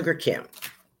 Sugar Kim.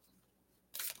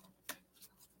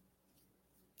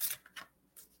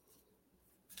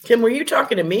 Kim, were you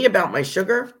talking to me about my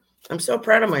sugar? I'm so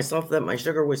proud of myself that my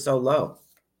sugar was so low.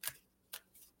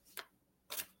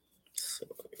 So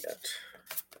we got...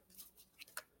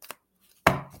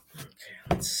 Okay,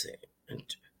 let's see.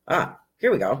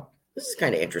 Here we go. This is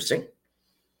kind of interesting.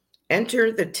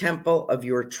 Enter the temple of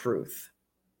your truth.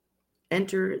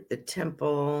 Enter the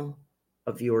temple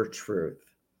of your truth.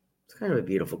 It's kind of a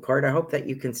beautiful card. I hope that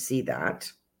you can see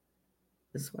that.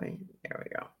 This way. There we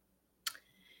go.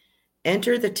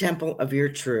 Enter the temple of your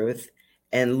truth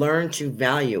and learn to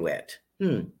value it.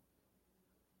 I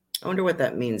wonder what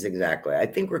that means exactly. I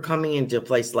think we're coming into a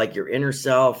place like your inner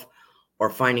self,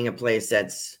 or finding a place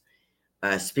that's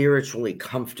spiritually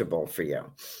comfortable for you.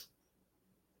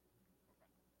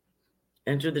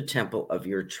 Enter the temple of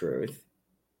your truth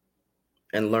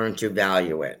and learn to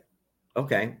value it.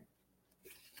 Okay.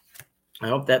 I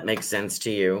hope that makes sense to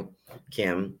you,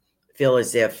 Kim. I feel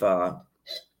as if I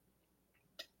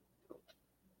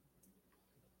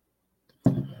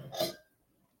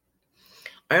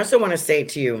also want to say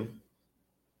to you,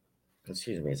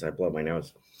 excuse me as I blow my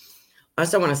nose. I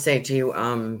also want to say to you,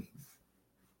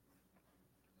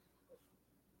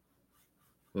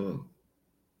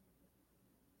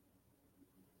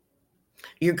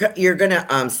 you're going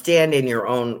to stand in your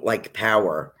own like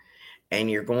power, and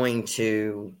you're going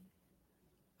to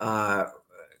kind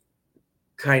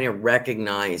of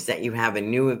recognize that you have a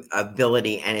new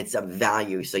ability and it's of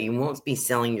value. So you won't be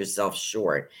selling yourself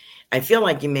short. I feel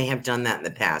like you may have done that in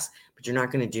the past, but you're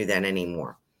not going to do that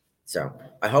anymore. So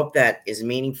I hope that is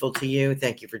meaningful to you.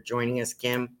 Thank you for joining us,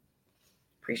 Kim.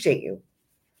 Appreciate you.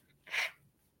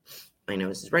 My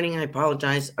nose is running. I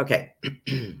apologize. Okay.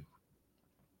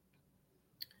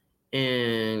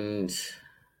 And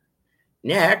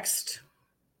next,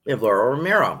 we have Laura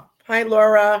Romero. Hi,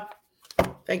 Laura.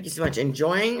 Thank you so much.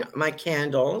 Enjoying my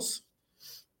candles.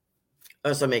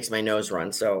 Also makes my nose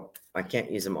run, so I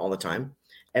can't use them all the time.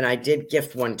 And I did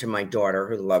gift one to my daughter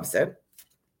who loves it.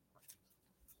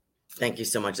 Thank you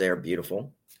so much. They are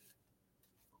beautiful.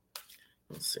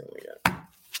 Let's see what we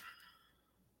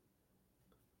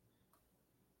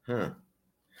got.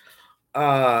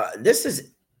 This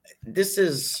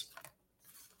is,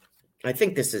 I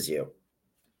think this is you.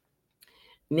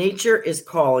 Nature is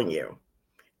calling you.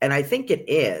 And I think it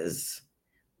is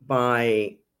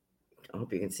by, I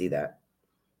hope you can see that.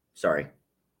 Sorry.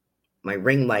 My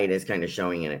ring light is kind of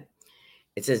showing in it.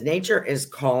 It says, nature is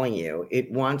calling you.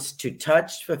 It wants to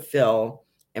touch, fulfill,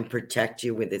 and protect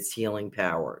you with its healing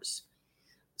powers.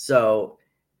 So,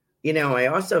 I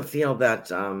also feel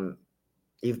that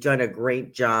you've done a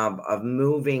great job of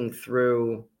moving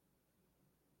through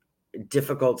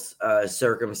difficult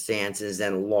circumstances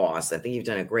and loss. I think you've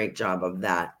done a great job of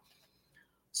that.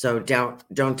 So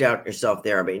don't doubt yourself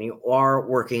there, but you are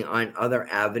working on other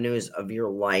avenues of your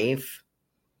life,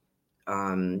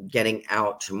 getting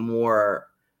out more.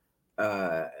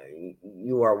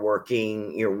 You're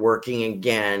working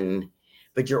again,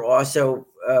 but you're also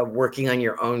working on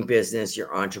your own business,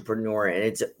 your entrepreneur,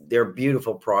 and they're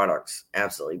beautiful products.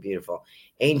 Absolutely beautiful.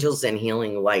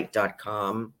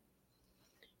 angelsandhealinglight.com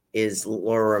is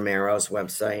Laura Romero's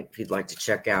website. If you'd like to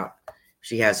check out,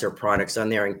 she has her products on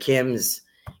there. And Kim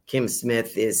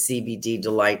Smith is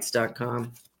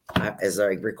cbddelights.com, as I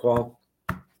recall.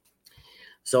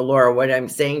 So, Laura, what I'm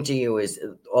saying to you is,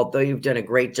 although you've done a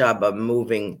great job of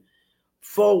moving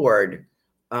forward,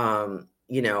 don't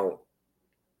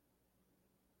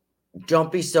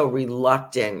be so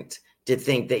reluctant to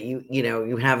think that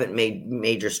you haven't made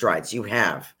major strides. You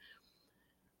have,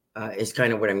 is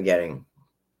kind of what I'm getting.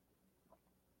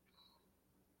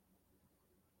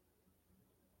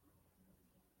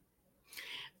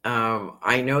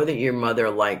 I know that your mother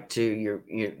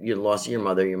you lost your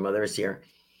mother. Your mother is here,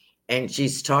 and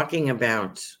she's talking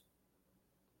about.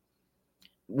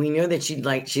 We know that she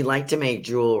liked to make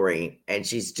jewelry, and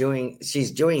she's doing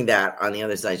that on the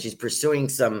other side. She's pursuing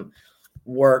some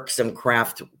work, some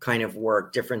craft kind of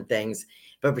work, different things,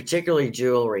 but particularly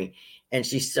jewelry. And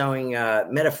she's sewing,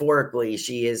 metaphorically,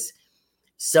 she is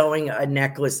sewing a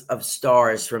necklace of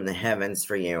stars from the heavens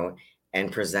for you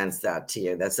and presents that to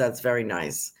you. That's very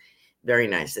nice. Very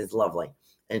nice. It's lovely.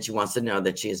 and she wants to know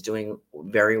that she is doing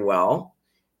very well,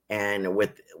 and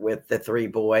with the three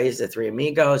boys, the three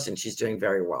amigos, and she's doing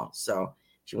very well. So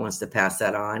she wants to pass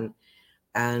that on.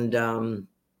 And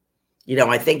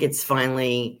I think it's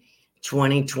finally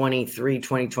 2023,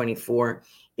 2024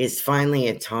 is finally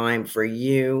a time for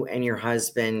you and your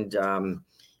husband to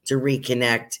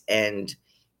reconnect, and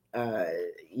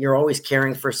you're always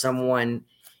caring for someone.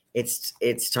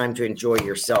 It's time to enjoy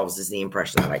yourselves is the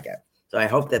impression that I get. So I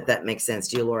hope that makes sense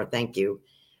to you, Laura. Thank you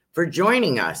for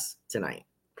joining us tonight.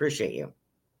 Appreciate you.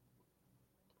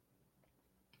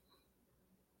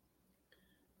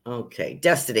 Okay,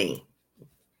 Destiny.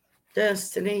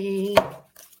 Okay,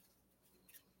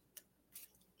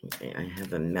 I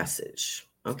have a message.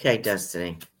 Okay,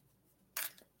 Destiny.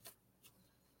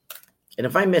 And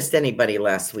if I missed anybody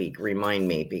last week, remind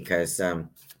me, because I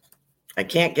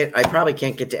probably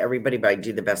can't get to everybody, but I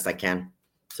do the best I can.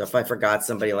 So if I forgot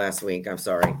somebody last week, I'm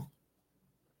sorry.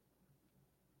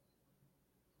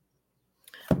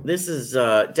 This is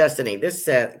Destiny. This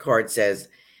card says,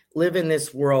 live in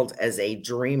this world as a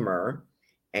dreamer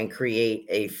and create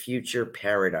a future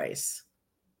paradise.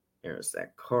 There's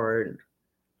that card.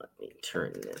 Let me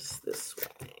turn this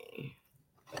way.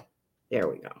 There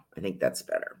we go. I think that's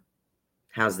better.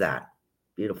 How's that?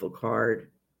 Beautiful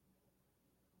card.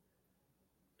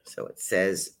 So it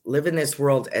says, live in this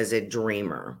world as a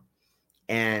dreamer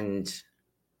and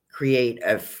create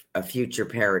a future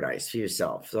paradise for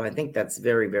yourself. So I think that's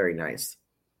very, very nice.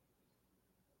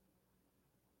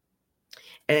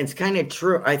 And it's kind of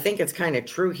true. I think it's kind of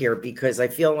true here, because I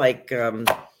feel like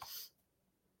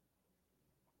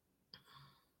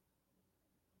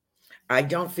I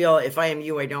don't feel, if I am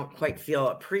you, I don't quite feel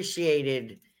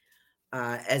appreciated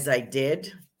as I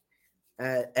did,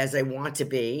 as I want to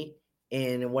be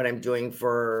in what I'm doing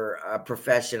for a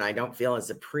profession. I don't feel as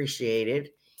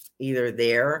appreciated either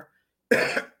there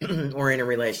or in a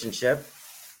relationship.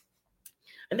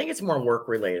 I think it's more work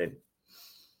related.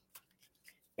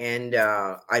 And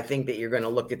I think that you're going to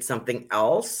look at something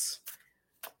else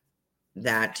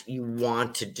that you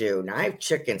want to do. Now I have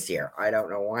chickens here. I don't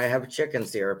know why I have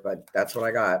chickens here, but that's what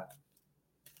I got.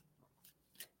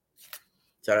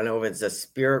 So I don't know if it's a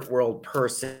spirit world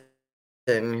person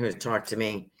who's talked to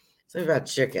me. Something about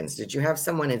chickens. Did you have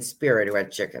someone in spirit who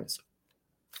had chickens?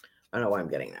 I don't know why I'm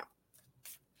getting that.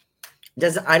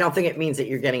 I don't think it means that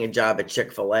you're getting a job at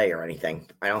Chick-fil-A or anything.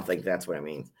 I don't think that's what it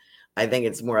means. I think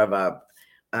it's more of a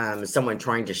someone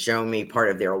trying to show me part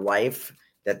of their life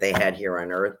that they had here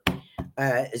on Earth.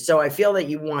 So I feel that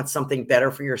you want something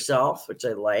better for yourself, which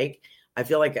I like. I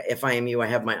feel like if I am you, I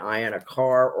have my eye on a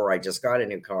car, or I just got a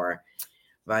new car.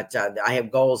 But I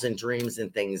have goals and dreams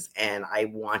and things, and I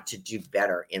want to do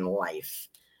better in life.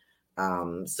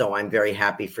 So I'm very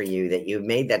happy for you that you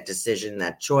made that decision,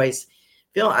 that choice.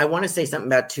 Phil, I want to say something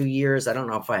about 2 years. I don't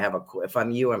know if I have if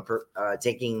I'm you, I'm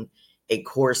taking a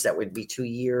course that would be 2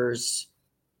 years.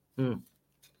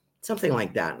 Something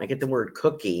like that. And I get the word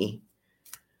cookie.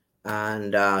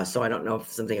 And so I don't know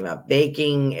if something about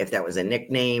baking, if that was a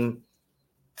nickname.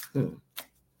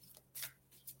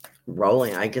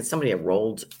 Rolling. I get somebody that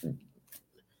rolled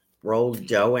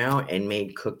dough out and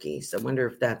made cookies. I wonder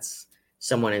if that's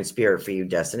someone in spirit for you,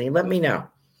 Destiny. Let me know.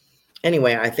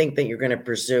 Anyway, I think that you're going to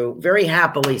pursue very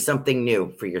happily something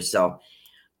new for yourself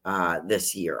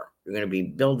this year. You're going to be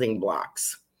building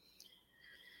blocks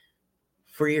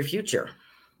for your future.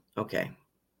 Okay.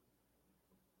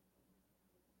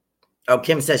 Oh,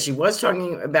 Kim says she was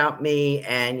talking about me,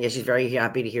 and yes, she's very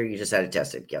happy to hear you just had it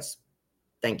tested. Yes.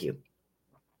 Thank you.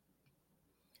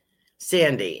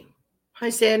 Sandy. Hi,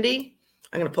 Sandy.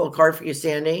 I'm going to pull a card for you,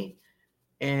 Sandy.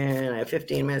 And I have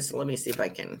 15 minutes. So let me see if I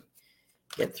can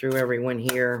get through everyone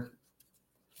here.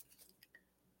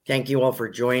 Thank you all for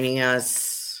joining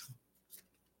us.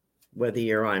 Whether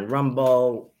you're on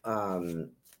Rumble,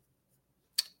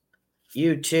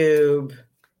 YouTube,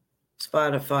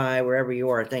 Spotify, wherever you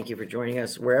are, thank you for joining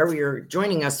us. Wherever you're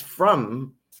joining us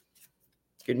from,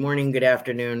 good morning, good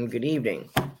afternoon, good evening.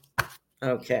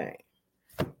 Okay.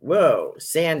 Whoa,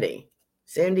 Sandy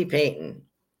Payton.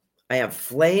 I have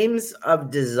Flames of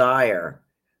Desire.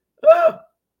 Oh,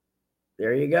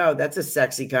 there you go. That's a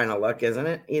sexy kind of look, isn't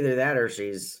it? Either that or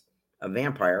she's a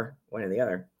vampire, one or the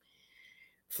other.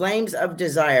 Flames of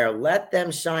Desire. Let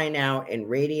them shine out in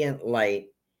radiant light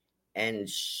and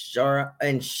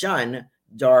shun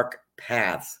dark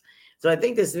paths. So I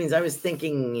think this means, I was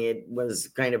thinking it was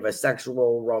kind of a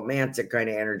sexual, romantic kind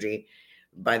of energy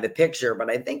by the picture, but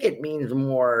I think it means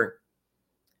more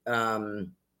to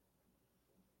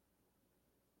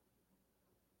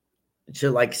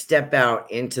like step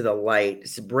out into the light,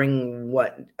 to bring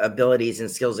what abilities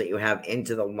and skills that you have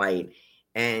into the light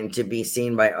and to be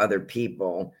seen by other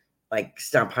people, like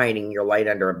stop hiding your light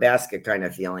under a basket kind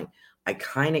of feeling. I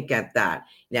kind of get that.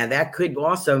 Now, that could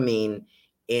also mean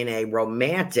in a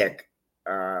romantic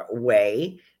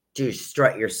way to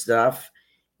strut your stuff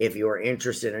if you're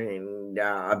interested in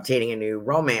obtaining a new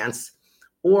romance,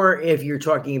 or if you're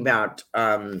talking about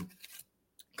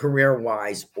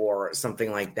career-wise or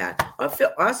something like that. I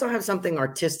also have something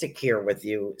artistic here with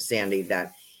you, Sandy,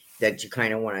 that you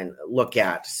kind of want to look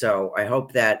at. So I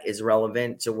hope that is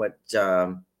relevant to what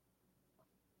to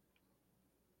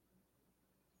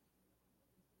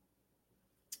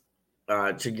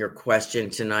your question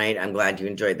tonight. I'm glad you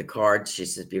enjoyed the cards. She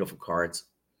says beautiful cards.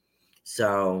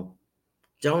 So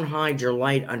don't hide your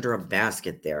light under a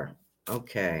basket there.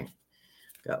 Okay.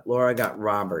 Got Laura, got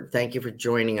Robert. Thank you for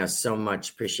joining us so much.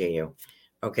 Appreciate you.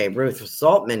 Okay, Ruth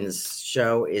Saltman's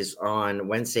show is on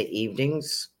Wednesday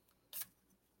evenings,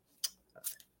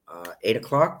 8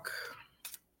 o'clock.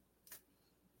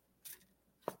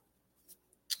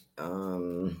 Let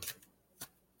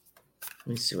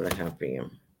me see what I have for you.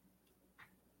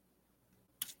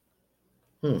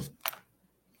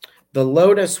 The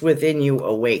lotus within you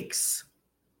awakes.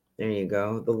 There you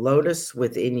go. The lotus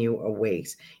within you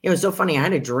awakes. You know, it's so funny. I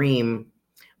had a dream.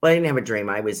 Well, I didn't have a dream.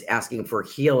 I was asking for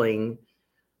healing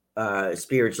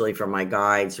spiritually from my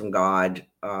guides, from God.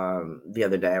 The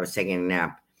other day I was taking a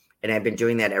nap, and I've been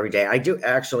doing that every day. I do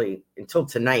actually until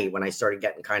tonight when I started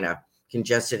getting kind of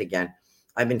congested again.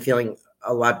 I've been feeling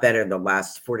a lot better the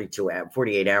last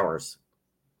 48 hours.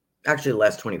 Actually, the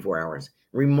last 24 hours.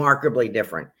 Remarkably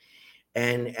different.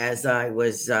 And as I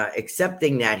was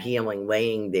accepting that healing,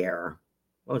 laying there,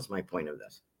 what was my point of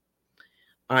this?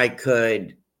 I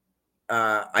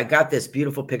got this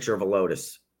beautiful picture of a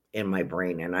lotus in my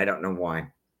brain, and I don't know why.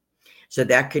 So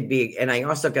that could be, and I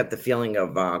also got the feeling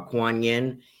of Kuan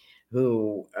Yin,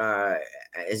 who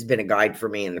has been a guide for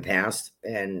me in the past,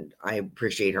 and I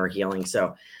appreciate her healing.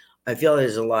 So I feel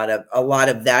there's a lot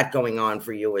of that going on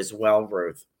for you as well,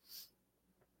 Ruth.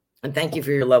 And thank you for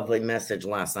your lovely message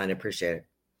last night. I appreciate it.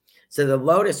 So the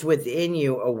lotus within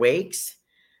you awakes.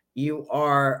 You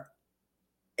are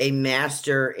a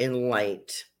master in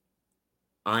light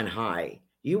on high.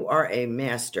 You are a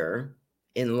master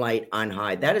in light on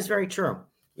high. That is very true.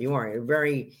 You are a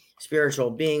very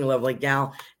spiritual being, lovely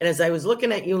gal. And as I was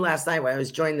looking at you last night when I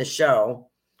was joining the show,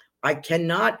 I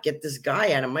cannot get this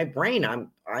guy out of my brain.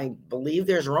 I believe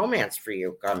there's romance for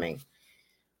you coming.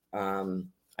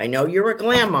 I know you're a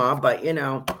grandma, but you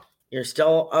know, you're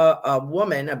still a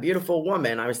woman, a beautiful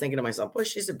woman. I was thinking to myself, boy,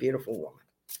 she's a beautiful woman.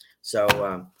 So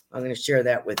I'm going to share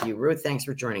that with you. Ruth, thanks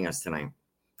for joining us tonight.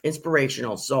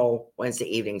 Inspirational Soul, Wednesday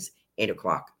evenings, 8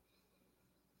 o'clock.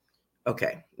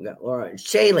 Okay, we got Laura.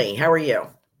 Shaylee, how are you?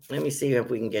 Let me see if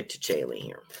we can get to Shaylee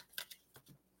here.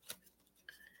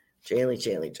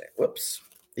 Shaylee. Whoops.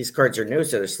 These cards are new,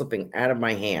 so they're slipping out of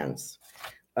my hands.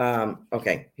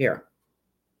 Okay, here.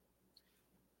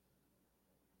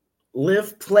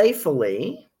 Live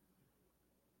playfully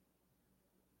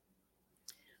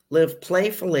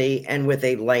and with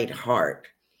a light heart.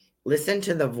 Listen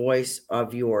to the voice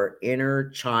of your inner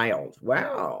child.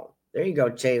 Wow. There you go,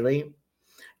 Shaylee.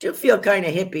 Do feel kind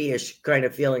of hippie-ish kind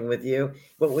of feeling with you,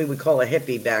 what we would call a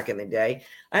hippie back in the day.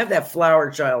 I have that flower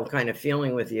child kind of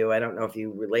feeling with you. I don't know if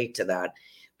you relate to that,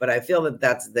 but I feel that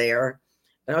that's there.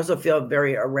 I also feel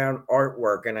very around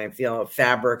artwork, and I feel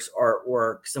fabrics,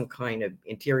 artwork, some kind of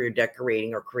interior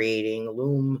decorating or creating,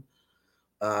 loom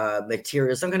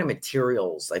materials, some kind of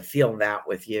materials. I feel that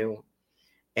with you.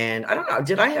 And I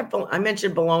don't know, I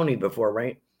mentioned bologna before,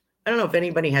 right? I don't know if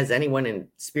anybody has anyone in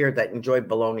spirit that enjoyed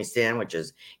bologna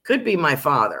sandwiches. Could be my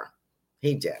father.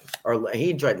 He did, or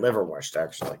he enjoyed liverwurst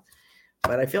actually.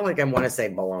 But I feel like I want to say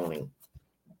bologna.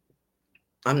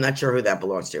 I'm not sure who that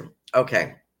belongs to.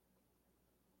 Okay.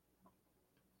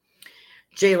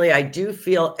 Jaylee, I do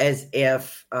feel as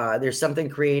if there's something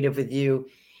creative with you.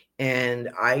 And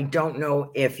I don't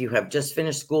know if you have just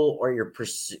finished school or you're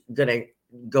going to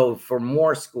go for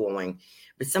more schooling,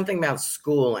 but something about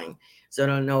schooling. So I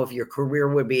don't know if your career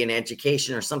would be in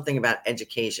education or something about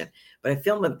education. But I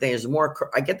feel that there's more.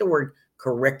 I get the word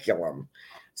curriculum.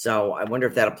 So I wonder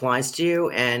if that applies to you.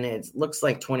 And it looks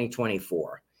like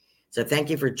 2024. So thank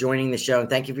you for joining the show. And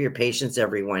thank you for your patience,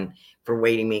 everyone, for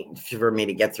waiting for me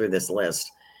to get through this list.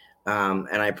 And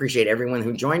I appreciate everyone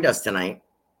who joined us tonight.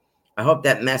 I hope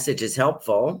that message is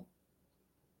helpful.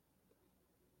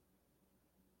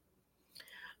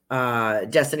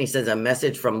 Destiny says a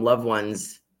message from loved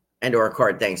ones and or a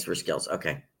card. Thanks for skills.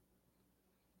 Okay. I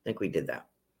think we did that.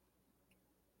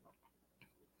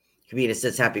 Kavita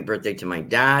says happy birthday to my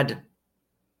dad.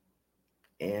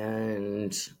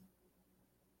 And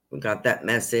We got that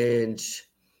message.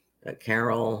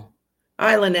 Carol.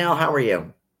 Hi, Linnell. How are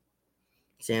you?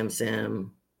 Sam.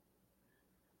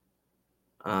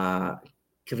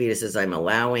 Kavita says, I'm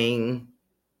allowing.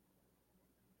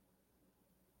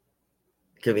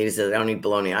 Kavita says, I don't eat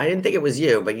bologna. I didn't think it was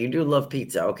you, but you do love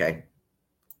pizza. Okay.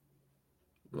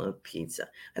 Love pizza.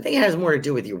 I think it has more to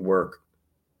do with your work.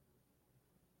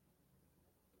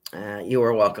 You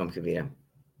are welcome, Kavita.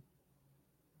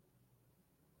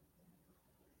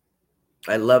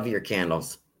 I love your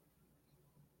candles.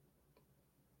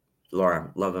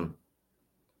 Laura, love them.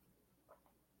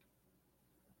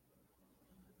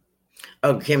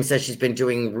 Oh, Kim says she's been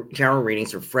doing tarot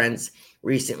readings for friends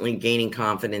recently, gaining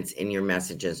confidence in your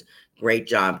messages. Great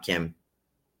job, Kim.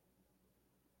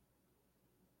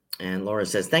 And Laura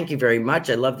says, thank you very much.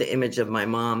 I love the image of my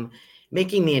mom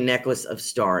making me a necklace of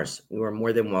stars. You are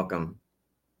more than welcome.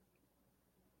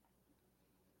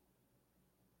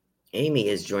 Amy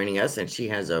is joining us, and she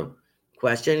has a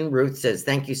question. Ruth says,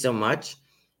 thank you so much.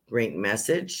 Great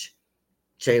message.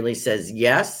 Shaylee says,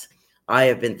 yes, I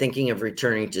have been thinking of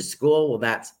returning to school. Well,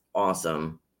 that's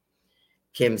awesome.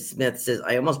 Kim Smith says,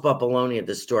 I almost bought bologna at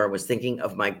the store. I was thinking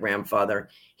of my grandfather.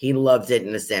 He loved it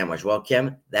in a sandwich. Well,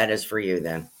 Kim, that is for you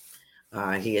then.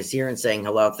 He is here and saying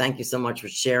hello. Thank you so much for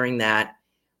sharing that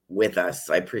with us.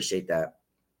 I appreciate that.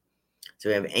 So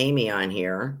we have Amy on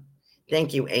here.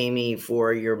 Thank you, Amy,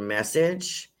 for your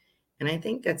message. And I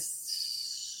think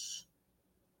that's...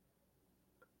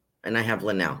 And I have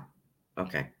Linnell.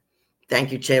 Okay.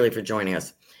 Thank you, Chaley, for joining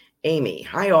us. Amy,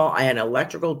 hi all. I had an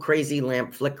electrical crazy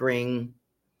lamp flickering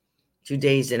 2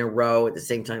 days in a row at the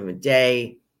same time of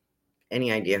day.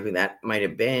 Any idea who that might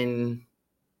have been?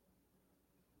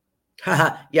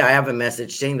 Yeah, I have a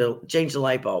message. Change the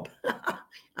light bulb.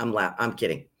 I'm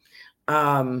kidding.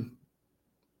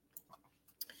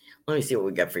 Let me see what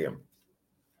we got for you.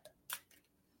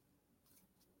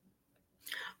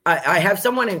 I have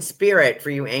someone in spirit for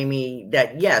you, Amy,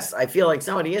 that yes, I feel like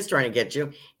somebody is trying to get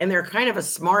you, and they're kind of a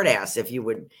smart ass, if you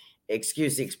would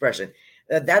excuse the expression.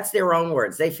 That's their own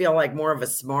words. They feel like more of a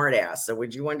smart ass. So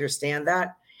would you understand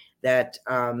that? That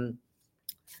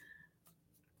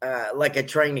like a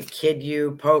trying to kid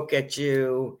you, poke at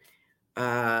you,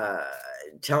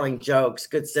 telling jokes,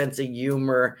 good sense of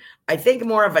humor. I think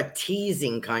more of a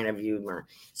teasing kind of humor.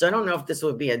 So I don't know if this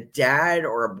would be a dad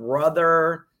or a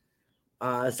brother,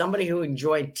 somebody who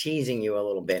enjoyed teasing you a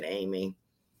little bit, Amy,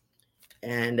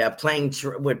 and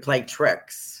would play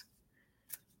tricks.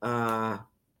 I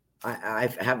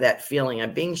have that feeling.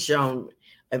 I'm being shown.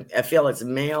 I feel it's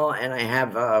male, and I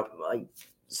have like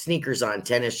sneakers on,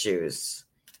 tennis shoes.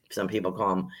 Some people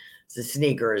call them the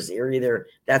sneakers. Or either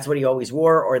that's what he always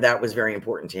wore, or that was very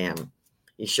important to him.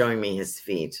 He's showing me his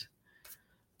feet.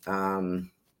 I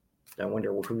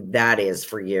wonder who that is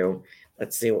for you.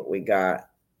 Let's see what we got.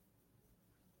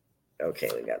 Okay,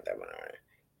 we got that one.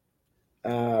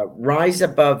 All right. Rise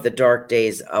above the dark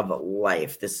days of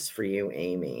life. This is for you,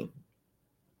 Amy.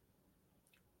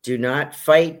 Do not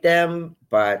fight them,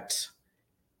 but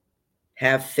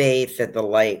have faith that the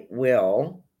light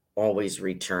will always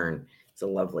return. It's a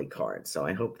lovely card. So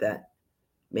I hope that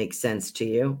makes sense to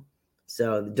you.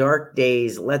 So the dark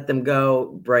days, let them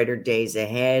go. Brighter days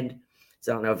ahead.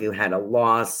 So I don't know if you had a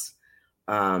loss.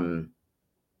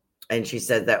 And she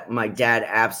said that my dad,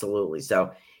 absolutely.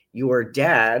 So your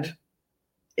dad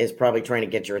is probably trying to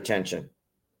get your attention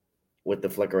with the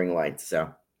flickering lights.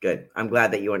 So good. I'm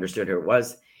glad that you understood who it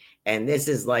was. And this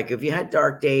is like, if you had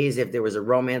dark days, if there was a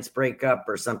romance breakup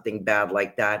or something bad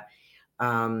like that,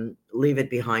 leave it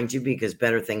behind you because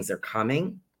better things are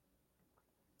coming.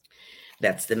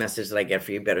 That's the message that I get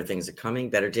for you. Better things are coming.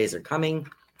 Better days are coming.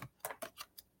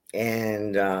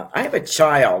 And I have a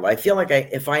child. I feel like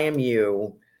if I am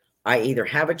you, I either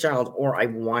have a child or I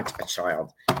want a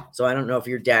child. So I don't know if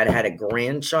your dad had a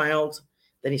grandchild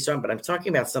that he saw, but I'm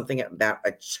talking about something about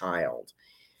a child.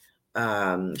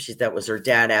 That was her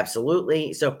dad.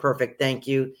 Absolutely. So perfect. Thank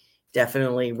you.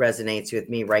 Definitely resonates with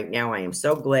me right now. I am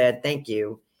so glad. Thank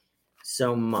you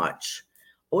so much.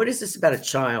 What is this about a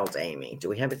child, Amy? Do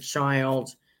we have a child?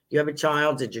 Do you have a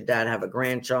child? Did your dad have a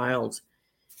grandchild?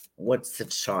 What's the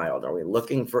child? Are we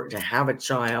looking to have a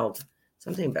child?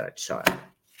 Something about a child.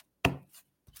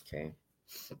 Okay.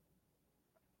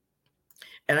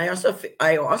 And I also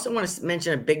want to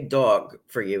mention a big dog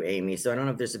for you, Amy. So I don't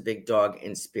know if there's a big dog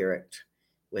in spirit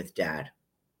with dad.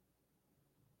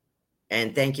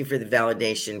 And thank you for the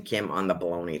validation, Kim, on the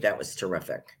bologna. That was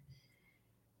terrific.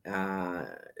 Shaylee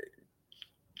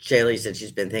said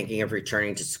she's been thinking of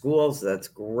returning to school, so that's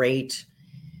great.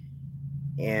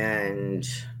 And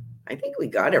I think we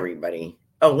got everybody.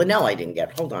 Oh, Linnell I didn't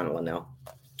get. Hold on, Linnell.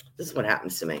 This is what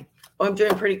happens to me. Oh, I'm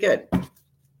doing pretty good.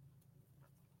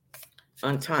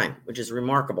 On time, which is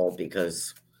remarkable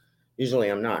because usually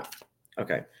I'm not.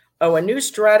 Okay. Oh, a new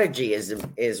strategy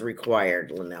is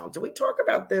required, Linnell. Did we talk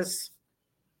about this?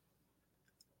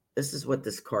 This is what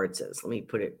this card says. Let me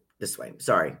put it this way.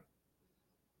 Sorry.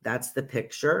 That's the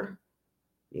picture.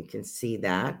 You can see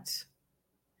that.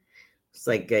 It's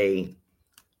like a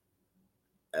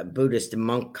Buddhist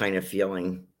monk kind of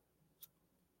feeling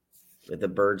with a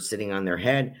bird sitting on their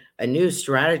head. A new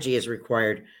strategy is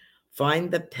required.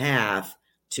 Find the path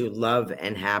to love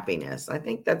and happiness. I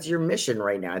think that's your mission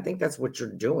right now. I think that's what you're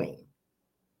doing.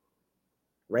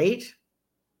 Right?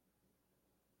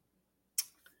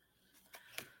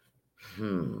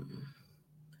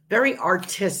 Very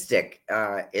artistic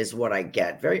is what I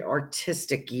get. Very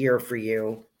artistic year for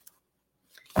you.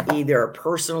 Either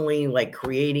personally, like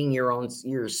creating your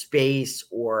space,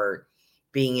 or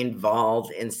being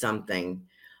involved in something.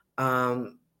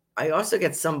 I also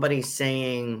get somebody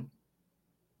saying,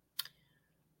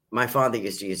 my father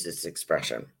used to use this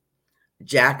expression,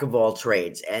 jack of all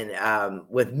trades. And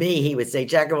with me, he would say,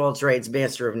 jack of all trades,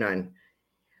 master of none.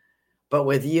 But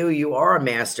with you, you are a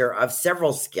master of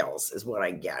several skills, is what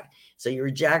I get. So you're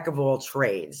a jack of all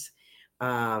trades.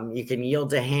 You can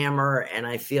yield a hammer, and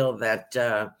I feel that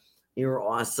you're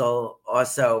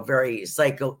also very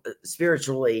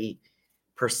spiritually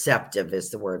perceptive is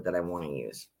the word that I want to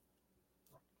use.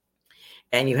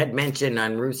 And you had mentioned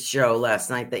on Ruth's show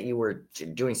last night that you were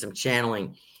doing some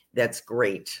channeling. That's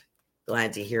great.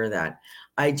 Glad to hear that.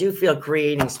 I do feel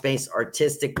creating space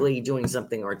artistically, doing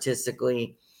something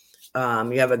artistically.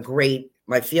 You have a great,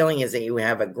 my feeling is that you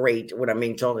have a great, what I'm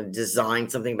being told, a design,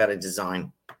 something about a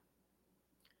design.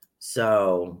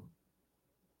 So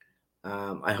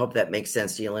I hope that makes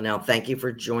sense to you, Linnell. Thank you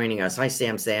for joining us. Hi,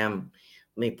 Sam.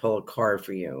 Let me pull a card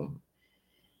for you.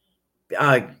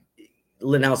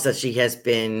 Linnell says she has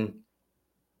been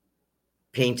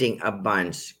painting a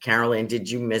bunch. Carolyn, did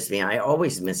you miss me? I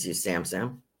always miss you, Sam.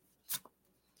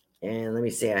 And let me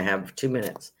see, I have 2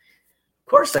 minutes. Of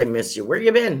course I miss you. Where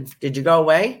you been? Did you go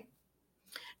away?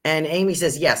 And Amy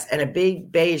says, yes, and a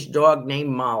big beige dog named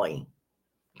Molly.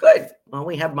 Good. Well,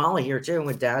 we have Molly here too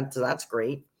with Dad, so that's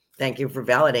great. Thank you for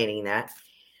validating that.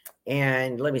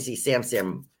 And let me see,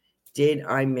 Sam, did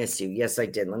I miss you? Yes, I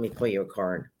did. Let me pull you a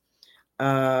card.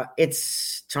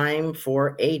 It's time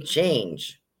for a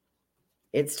change.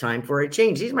 It's time for a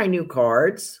change. These are my new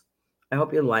cards. I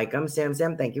hope you like them. Sam,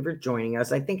 thank you for joining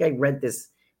us. I think I read this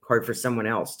card for someone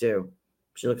else too.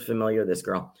 She looks familiar, this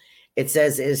girl. It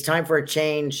says, it is time for a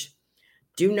change.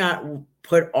 Do not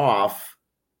put off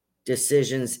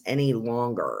decisions any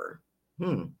longer.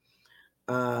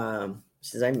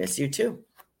 Says, I miss you too.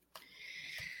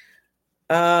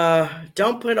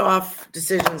 Don't put off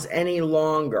decisions any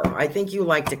longer. I think you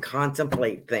like to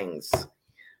contemplate things.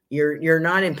 You're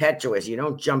not impetuous. You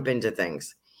don't jump into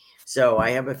things. So I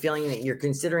have a feeling that you're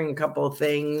considering a couple of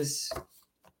things.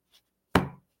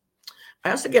 I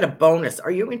also get a bonus.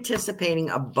 Are you anticipating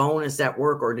a bonus at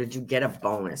work, or did you get a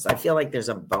bonus? I feel like there's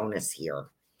a bonus here.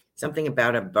 Something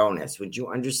about a bonus. Would you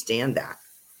understand that?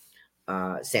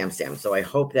 Sam. So I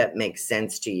hope that makes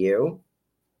sense to you.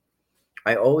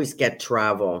 I always get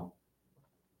travel.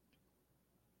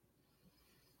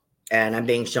 And I'm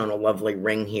being shown a lovely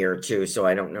ring here too, so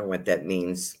I don't know what that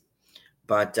means.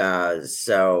 But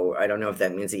so I don't know if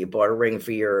that means that you bought a ring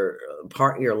for your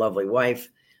lovely wife,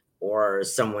 or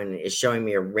someone is showing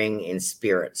me a ring in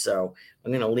spirit. So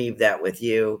I'm going to leave that with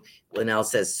you. Linnell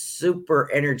says,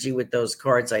 super energy with those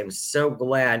cards. I am so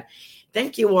glad.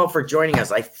 Thank you all for joining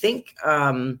us. I think,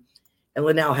 and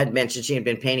Linnell had mentioned she had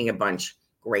been painting a bunch.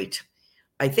 Great.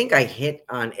 I think I hit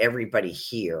on everybody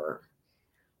here.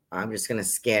 I'm just going to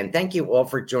scan. Thank you all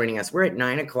for joining us. We're at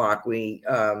 9:00. We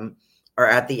are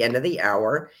at the end of the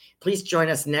hour. Please join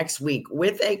us next week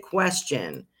with a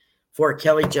question for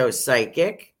Kelly Jo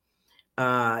Psychic.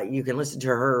 You can listen to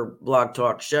her blog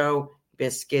talk show,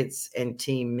 Biscuits and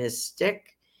Tea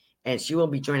Mystic, and she will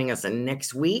be joining us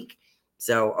next week.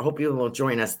 So I hope you will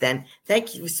join us then.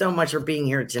 Thank you so much for being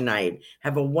here tonight.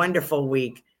 Have a wonderful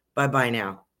week. Bye-bye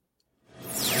now.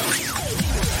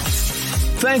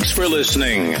 Thanks for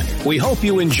listening. We hope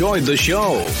you enjoyed the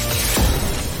show.